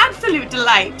an absolute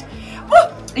delight.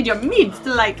 Oh, and your meat's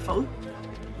delightful.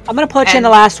 I'm gonna put you in And- the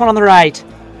last one on the right.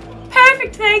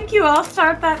 Perfect, thank you. I'll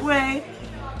start that way.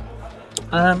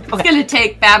 It's Okay. gonna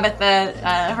take Babitha,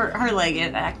 her leg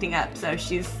is acting up, so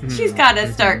she's got to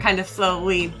start kind of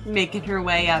slowly making her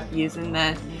way up using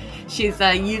the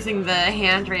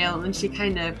handrail, and she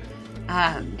kind of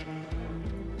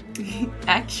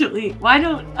actually, why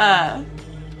don't I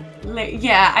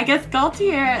guess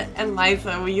Galtier and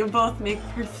Liza, will you both make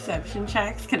perception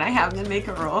checks? Can I have them make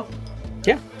a roll?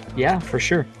 Yeah, for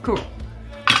sure. Cool.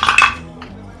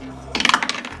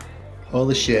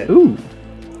 Holy shit. Ooh,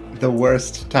 The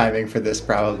worst timing for this,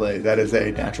 probably. That is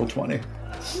a natural 20.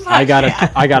 I got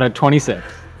a 26.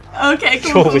 Okay,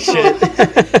 cool. Holy cool. shit.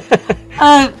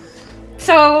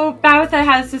 So Babitha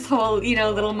has this whole,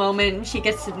 little moment, and she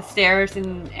gets to the stairs,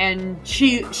 and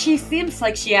she seems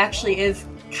like she actually is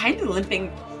kind of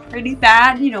limping pretty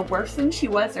bad, worse than she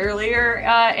was earlier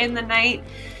in the night.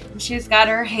 And she's got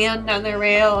her hand on the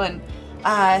rail, and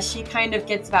she kind of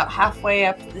gets about halfway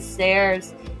up the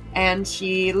stairs, and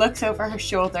she looks over her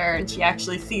shoulder, and she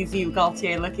actually sees you,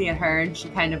 Galtier, looking at her, and she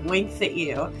kind of winks at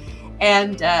you,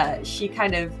 and she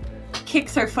kind of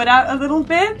kicks her foot out a little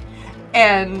bit,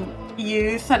 and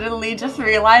you suddenly just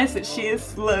realize that she is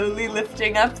slowly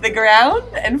lifting up the ground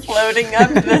and floating up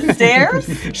the stairs.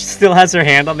 She still has her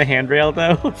hand on the handrail,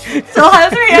 though. Still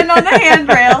has her hand on the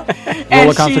handrail.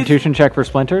 Roll a Constitution check for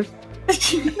splinters.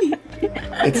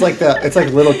 It's like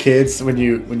little kids when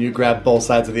you grab both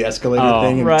sides of the escalator Oh,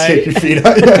 thing and right. take your feet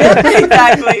out. Yeah.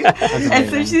 Exactly. And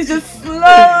so amazing. she's just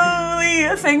slowly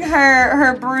using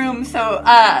her broom. So,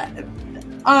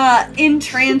 in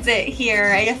transit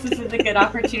here, I guess this is a good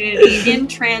opportunity. In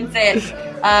transit,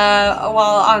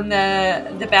 while on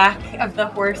the back of the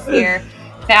horse here,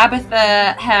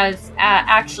 Babitha has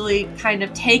actually kind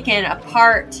of taken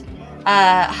apart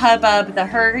Hubbub, the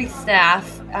Hurry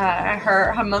staff,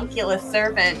 her homunculus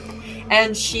servant,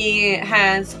 and she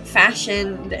has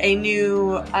fashioned a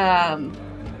new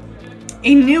and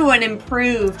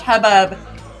improved Hubbub,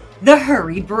 the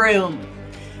Hurry broom,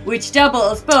 which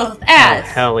doubles both as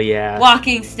Hell yeah.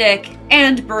 walking stick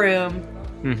and broom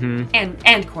Mm-hmm.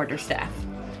 and quarterstaff.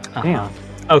 Damn.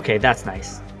 Okay, that's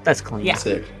nice. That's clean. Yeah.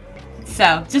 Sick.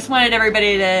 So, just wanted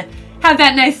everybody to have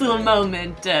that nice little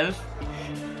moment of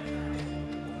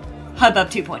Hubbub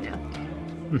 2.0.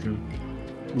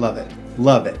 Love it.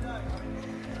 Love it.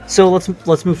 So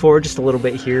let's move forward just a little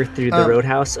bit here through the Um,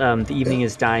 roadhouse. The evening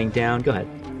is dying down. Go ahead.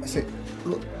 So,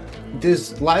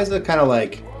 does Liza kind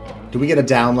of do we get a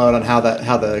download on how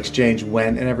the exchange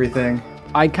went and everything?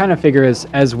 I kind of figure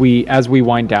as we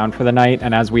wind down for the night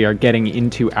and as we are getting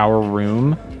into our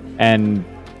room and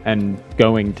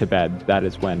going to bed, that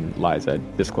is when Liza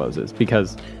discloses,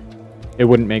 because it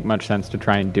wouldn't make much sense to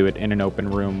try and do it in an open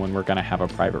room when we're going to have a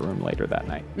private room later that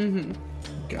night. Mm-hmm.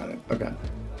 Got it. Okay.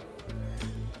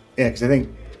 Yeah, because I think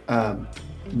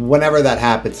whenever that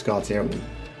happens, Gaultier will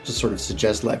just sort of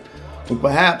suggest, like, well,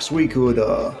 perhaps we could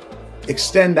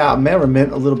extend our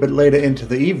merriment a little bit later into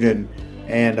the evening,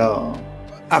 and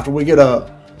after we get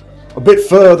a bit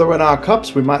further in our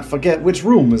cups, we might forget which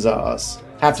room is ours.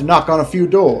 Have to knock on a few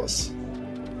doors.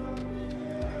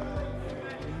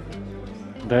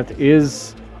 That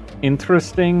is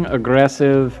interesting,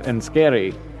 aggressive, and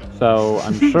scary. So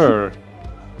I'm sure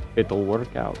it'll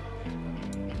work out.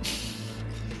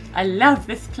 I love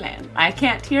this plan. I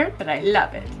can't hear it, but I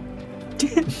love it.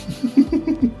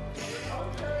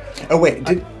 Oh wait,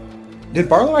 did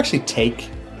Barlow actually take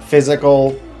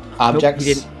physical objects?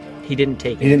 Nope, he didn't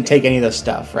take it. He didn't take any of the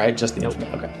stuff, right? Just the Nope.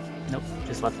 information. Okay. Nope,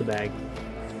 just left the bag.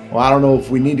 Well, I don't know if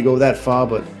we need to go that far,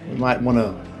 but we might want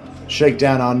to shake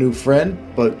down our new friend,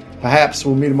 but perhaps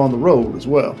we'll meet him on the road as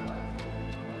well.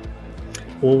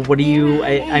 Well, what do you...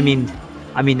 I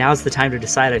mean, now's the time to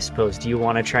decide, I suppose. Do you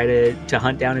want to try to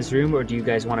hunt down his room, or do you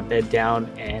guys want to bed down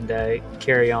and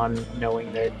carry on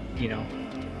knowing that, he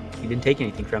didn't take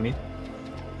anything from you?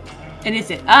 And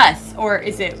is it us, or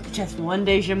is it just one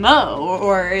day Jameau,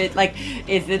 or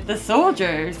is it the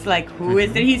soldiers? Like, who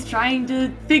is it he's trying to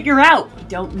figure out? We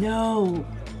don't know.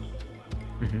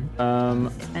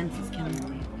 Suspense is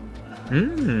killing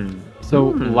me. So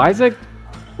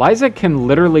Liza can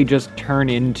literally just turn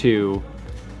into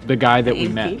the guy that we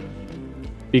met,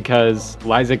 because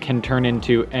Liza can turn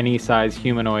into any size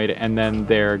humanoid, and then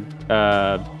their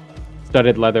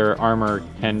studded leather armor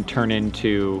can turn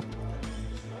into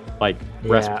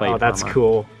breastplate. Oh, that's armor.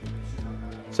 cool.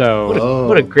 So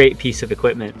What a great piece of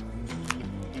equipment.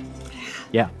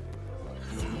 yeah.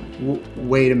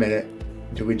 Wait a minute.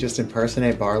 Do we just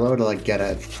impersonate Barlow to get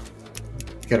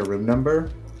a room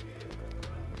number?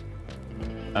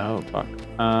 Oh fuck.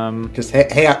 Just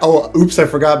oops, I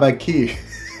forgot my key.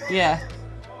 Yeah.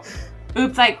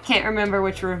 Oops, I can't remember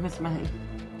which room is mine.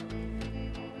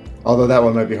 Although that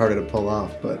one might be harder to pull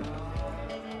off, but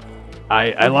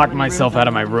I locked myself out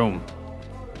of my room.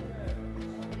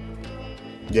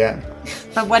 yeah.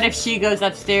 But what if she goes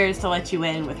upstairs to let you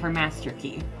in with her master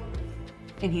key?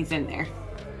 And he's in there.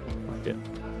 Yeah.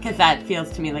 Because that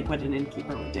feels to me like what an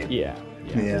innkeeper would do. Yeah.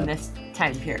 In this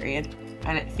time period.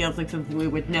 And it feels like something we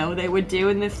would know they would do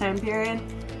in this time period.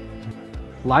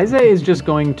 Liza is just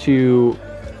going to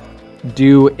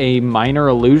do a minor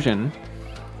illusion,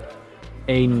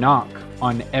 a knock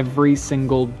on every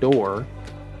single door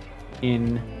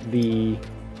in the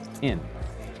inn.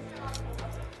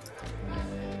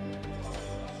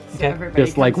 So everybody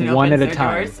Just like comes and one opens at a their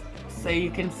time. doors, so you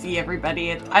can see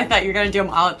everybody. I thought you were going to do them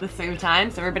all at the same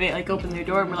time. So everybody opened their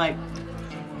door and we're like...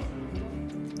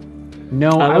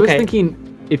 No, I was thinking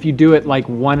if you do it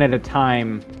one at a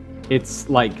time, it's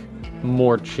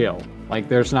more chill.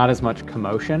 There's not as much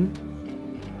commotion.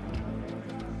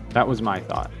 That was my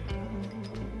thought.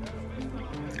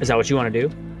 Is that what you want to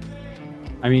do?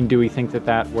 I mean, do we think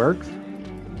that works?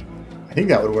 I think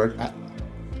that would work.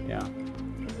 Yeah.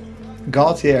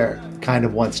 Gaultier kind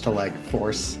of wants to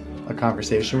force a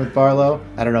conversation with Barlow.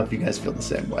 I don't know if you guys feel the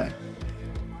same way.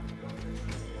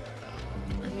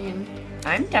 I mean,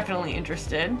 I'm definitely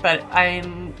interested, but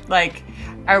I'm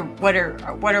what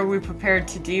are we prepared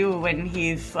to do when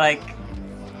he's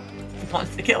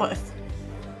wants to kill us?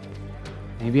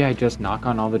 Maybe I just knock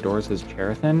on all the doors as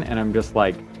Cherethan, and I'm just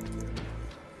I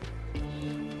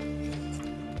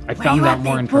found out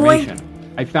more information.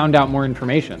 I found out more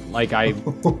information.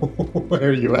 Where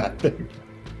are you at?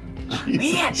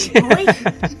 Yeah, boy.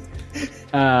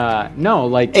 No,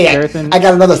 hey, Cherethan. I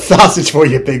got another sausage for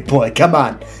you, big boy. Come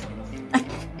on.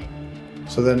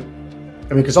 So then,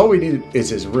 because all we need is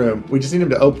his room. We just need him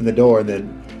to open the door, and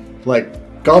then,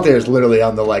 Gaultier is literally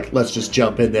on the let's just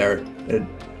jump in there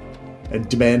and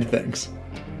demand things.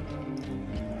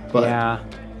 But yeah.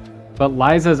 But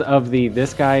Liza's of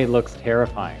this guy looks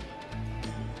terrifying.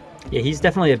 Yeah, he's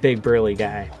definitely a big burly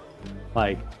guy.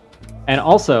 And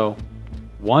also,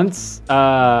 once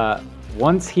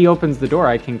he opens the door,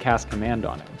 I can cast command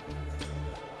on him.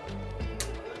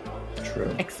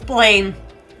 True. Explain.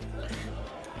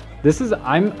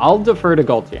 I'll defer to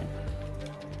Gaultier.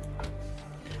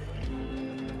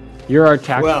 You're our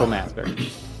tactical master.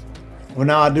 Well,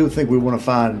 now I do think we want to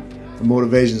find the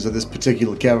motivations of this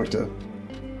particular character,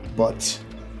 but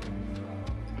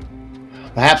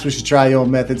Perhaps we should try your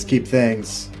methods, keep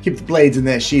the blades in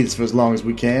their sheaths for as long as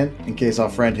we can, in case our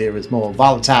friend here is more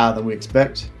volatile than we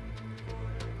expect.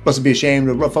 Mustn't be ashamed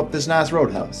to rough up this nice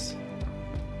roadhouse.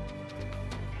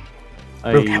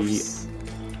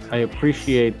 I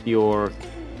appreciate your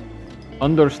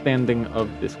understanding of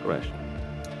discretion.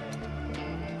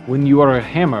 When you are a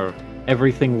hammer,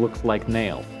 everything looks like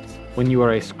nail. When you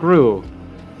are a screw,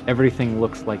 everything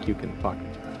looks like you can fuck it.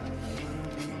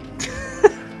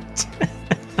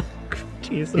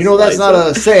 Jesus, you know, that's not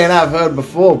a saying I've heard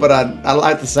before, but I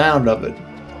like the sound of it.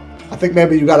 I think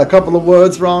maybe you got a couple of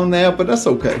words wrong there, but that's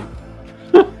okay.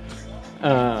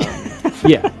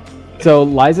 Yeah. So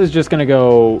Liza's just going to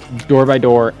go door by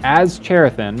door as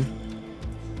Cherethan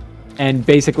and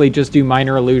basically just do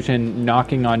minor illusion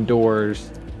knocking on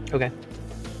doors. Okay.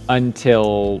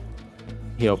 Until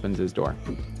he opens his door.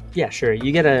 Yeah, sure.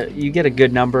 You get a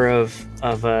good number of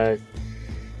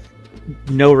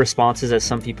no responses as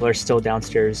some people are still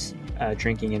downstairs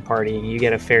drinking and partying. You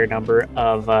get a fair number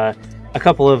of a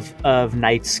couple of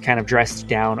knights kind of dressed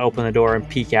down, open the door and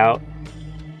peek out.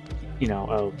 You know,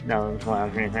 oh no,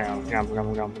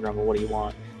 grumble, what do you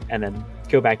want? And then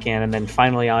go back in, and then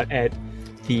finally at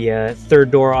the third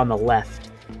door on the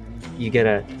left, you get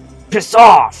a piss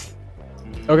off.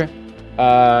 Okay.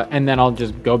 And then I'll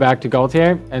just go back to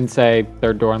Gaultier and say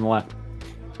third door on the left.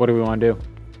 What do we want to do?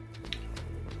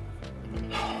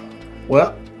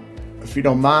 Well, if you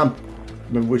don't mind,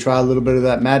 maybe we try a little bit of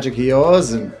that magic of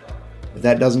yours, and if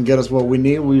that doesn't get us what we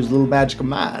need, we'll use a little magic of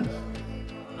mine.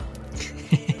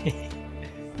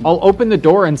 I'll open the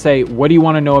door and say, what do you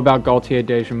want to know about Gaultier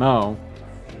de Gemot?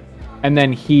 And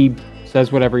then he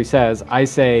says whatever he says. I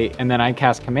say, and then I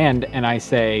cast command, and I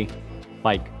say,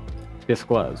 like,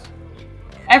 disclose.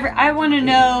 I want to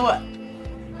know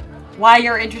why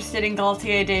you're interested in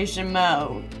Gaultier de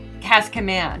Gemot. Cast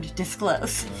command,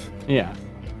 disclose. Yeah.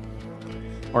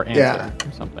 Or answer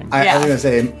or something. I was going to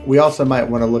say, we also might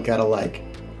want to look at a, like,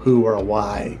 who or a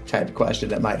why type question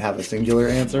that might have a singular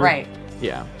answer. Right.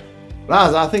 Yeah.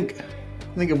 But I think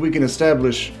if we can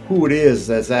establish who it is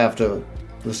that's after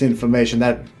this information,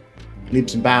 that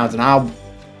leaps and bounds, and I'll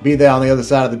be there on the other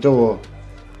side of the door.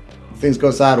 If things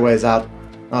go sideways, I'll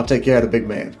take care of the big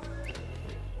man.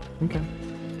 Okay.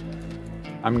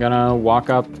 I'm gonna walk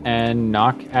up and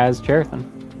knock as Cherethan.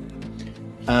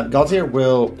 Gaultier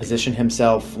will position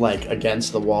himself like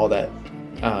against the wall that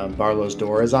Barlow's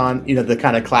door is on. You know, the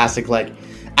kind of classic like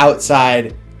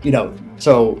outside. You know,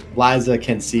 so Liza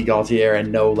can see Gaultier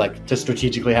and know like to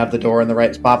strategically have the door in the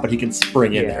right spot, but he can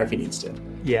spring in there if he needs to.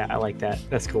 Yeah, I like that.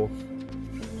 That's cool.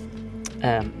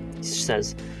 He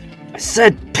says, "I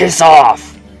said piss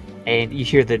off," and you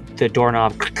hear the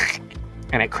doorknob,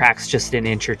 and it cracks just an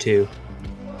inch or two.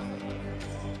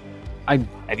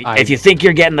 If you think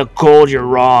you're getting the gold, you're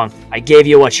wrong. I gave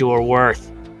you what you were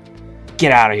worth.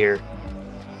 Get out of here.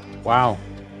 Wow.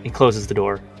 He closes the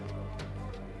door.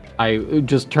 I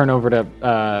just turn over to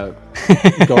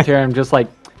Gaultier. I'm just like,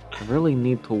 I really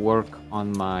need to work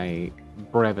on my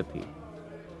brevity.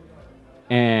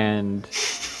 And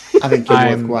I think you're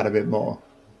worth quite a bit more.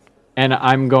 And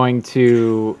I'm going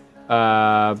to...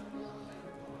 I'm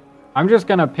just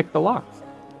going to pick the lock.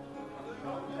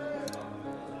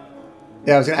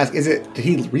 Yeah, I was going to ask, did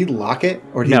he relock it?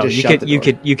 Or did he just shut the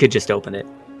door? You could just open it.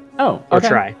 Oh, Or okay.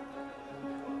 try.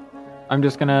 I'm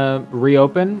just going to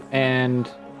reopen and...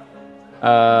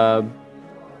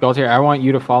 Gaultier, I want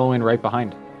you to follow in right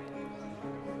behind.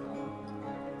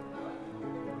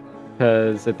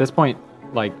 Because at this point,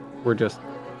 like, we're just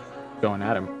going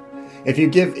at him. If you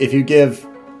give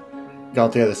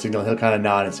Gaultier the signal, he'll kind of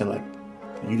nod and say, like,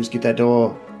 you just get that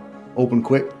door open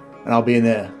quick, and I'll be in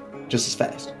there just as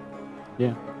fast.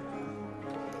 Yeah.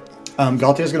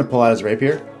 Gaultier's going to pull out his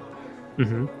rapier.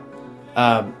 Mm-hmm.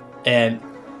 And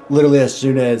literally as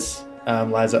soon as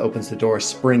Liza opens the door,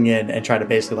 spring in and try to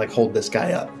basically like hold this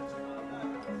guy up.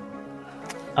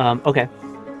 Okay.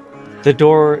 The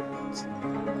door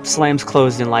slams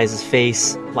closed in Liza's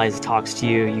face. Liza talks to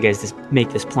you. You guys just make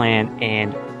this plan,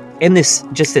 and in this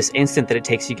instant that it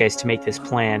takes you guys to make this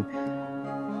plan,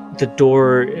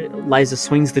 Liza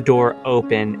swings the door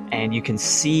open, and you can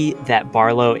see that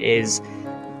Barlow is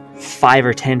 5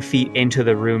 or 10 feet into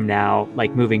the room now,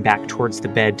 like moving back towards the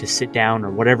bed to sit down or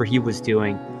whatever he was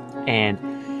doing. And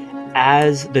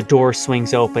as the door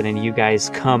swings open and you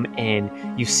guys come in,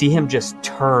 you see him just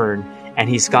turn, and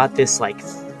he's got this like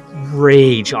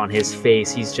rage on his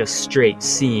face. He's just straight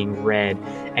seeing red.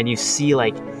 And you see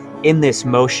like in this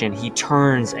motion, he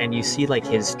turns and you see like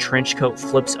his trench coat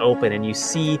flips open, and you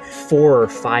see 4 or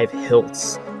 5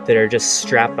 hilts that are just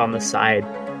strapped on the side.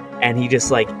 and he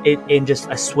just like it in just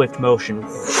a swift motion,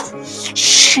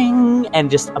 shing, and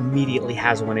just immediately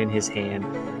has one in his hand,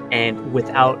 and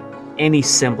without any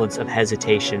semblance of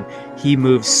hesitation, he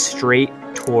moves straight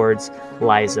towards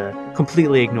Liza,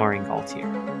 completely ignoring Galtier.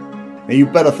 Now you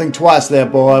better think twice there,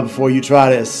 boy, before you try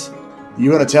this.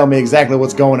 You're going to tell me exactly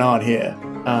what's going on here.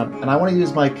 And I want to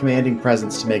use my commanding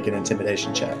presence to make an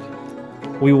intimidation check.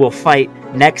 We will fight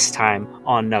next time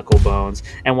on Knucklebones.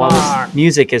 And while this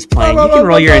music is playing, you can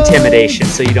roll your intimidation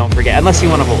so you don't forget, unless you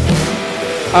want to hold it.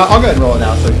 I'll go ahead and roll it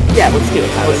now. So yeah, let's do it.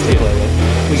 Let's do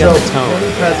it. We got the tone.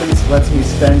 Commanding presence lets me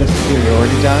spend a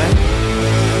superiority die.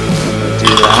 I'm going to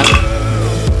do that.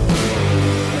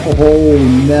 Oh,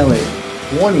 Nelly.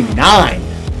 29.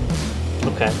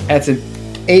 Okay. That's an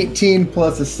 18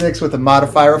 plus a 6 with a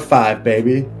modifier of 5,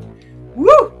 baby.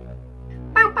 Woo!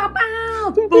 Bow, bow,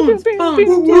 bow! Boom, boom, boom,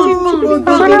 boom, boom,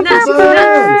 boom,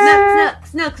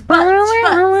 nuts,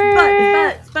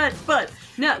 butts,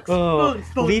 nuts, Oh,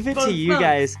 boom, leave it boom, to you boom.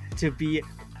 guys to be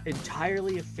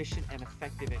entirely efficient and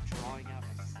effective at drawing out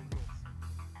a single...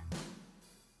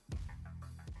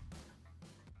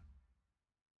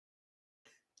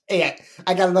 Hey,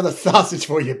 I got another sausage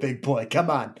for you, big boy. Come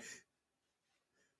on.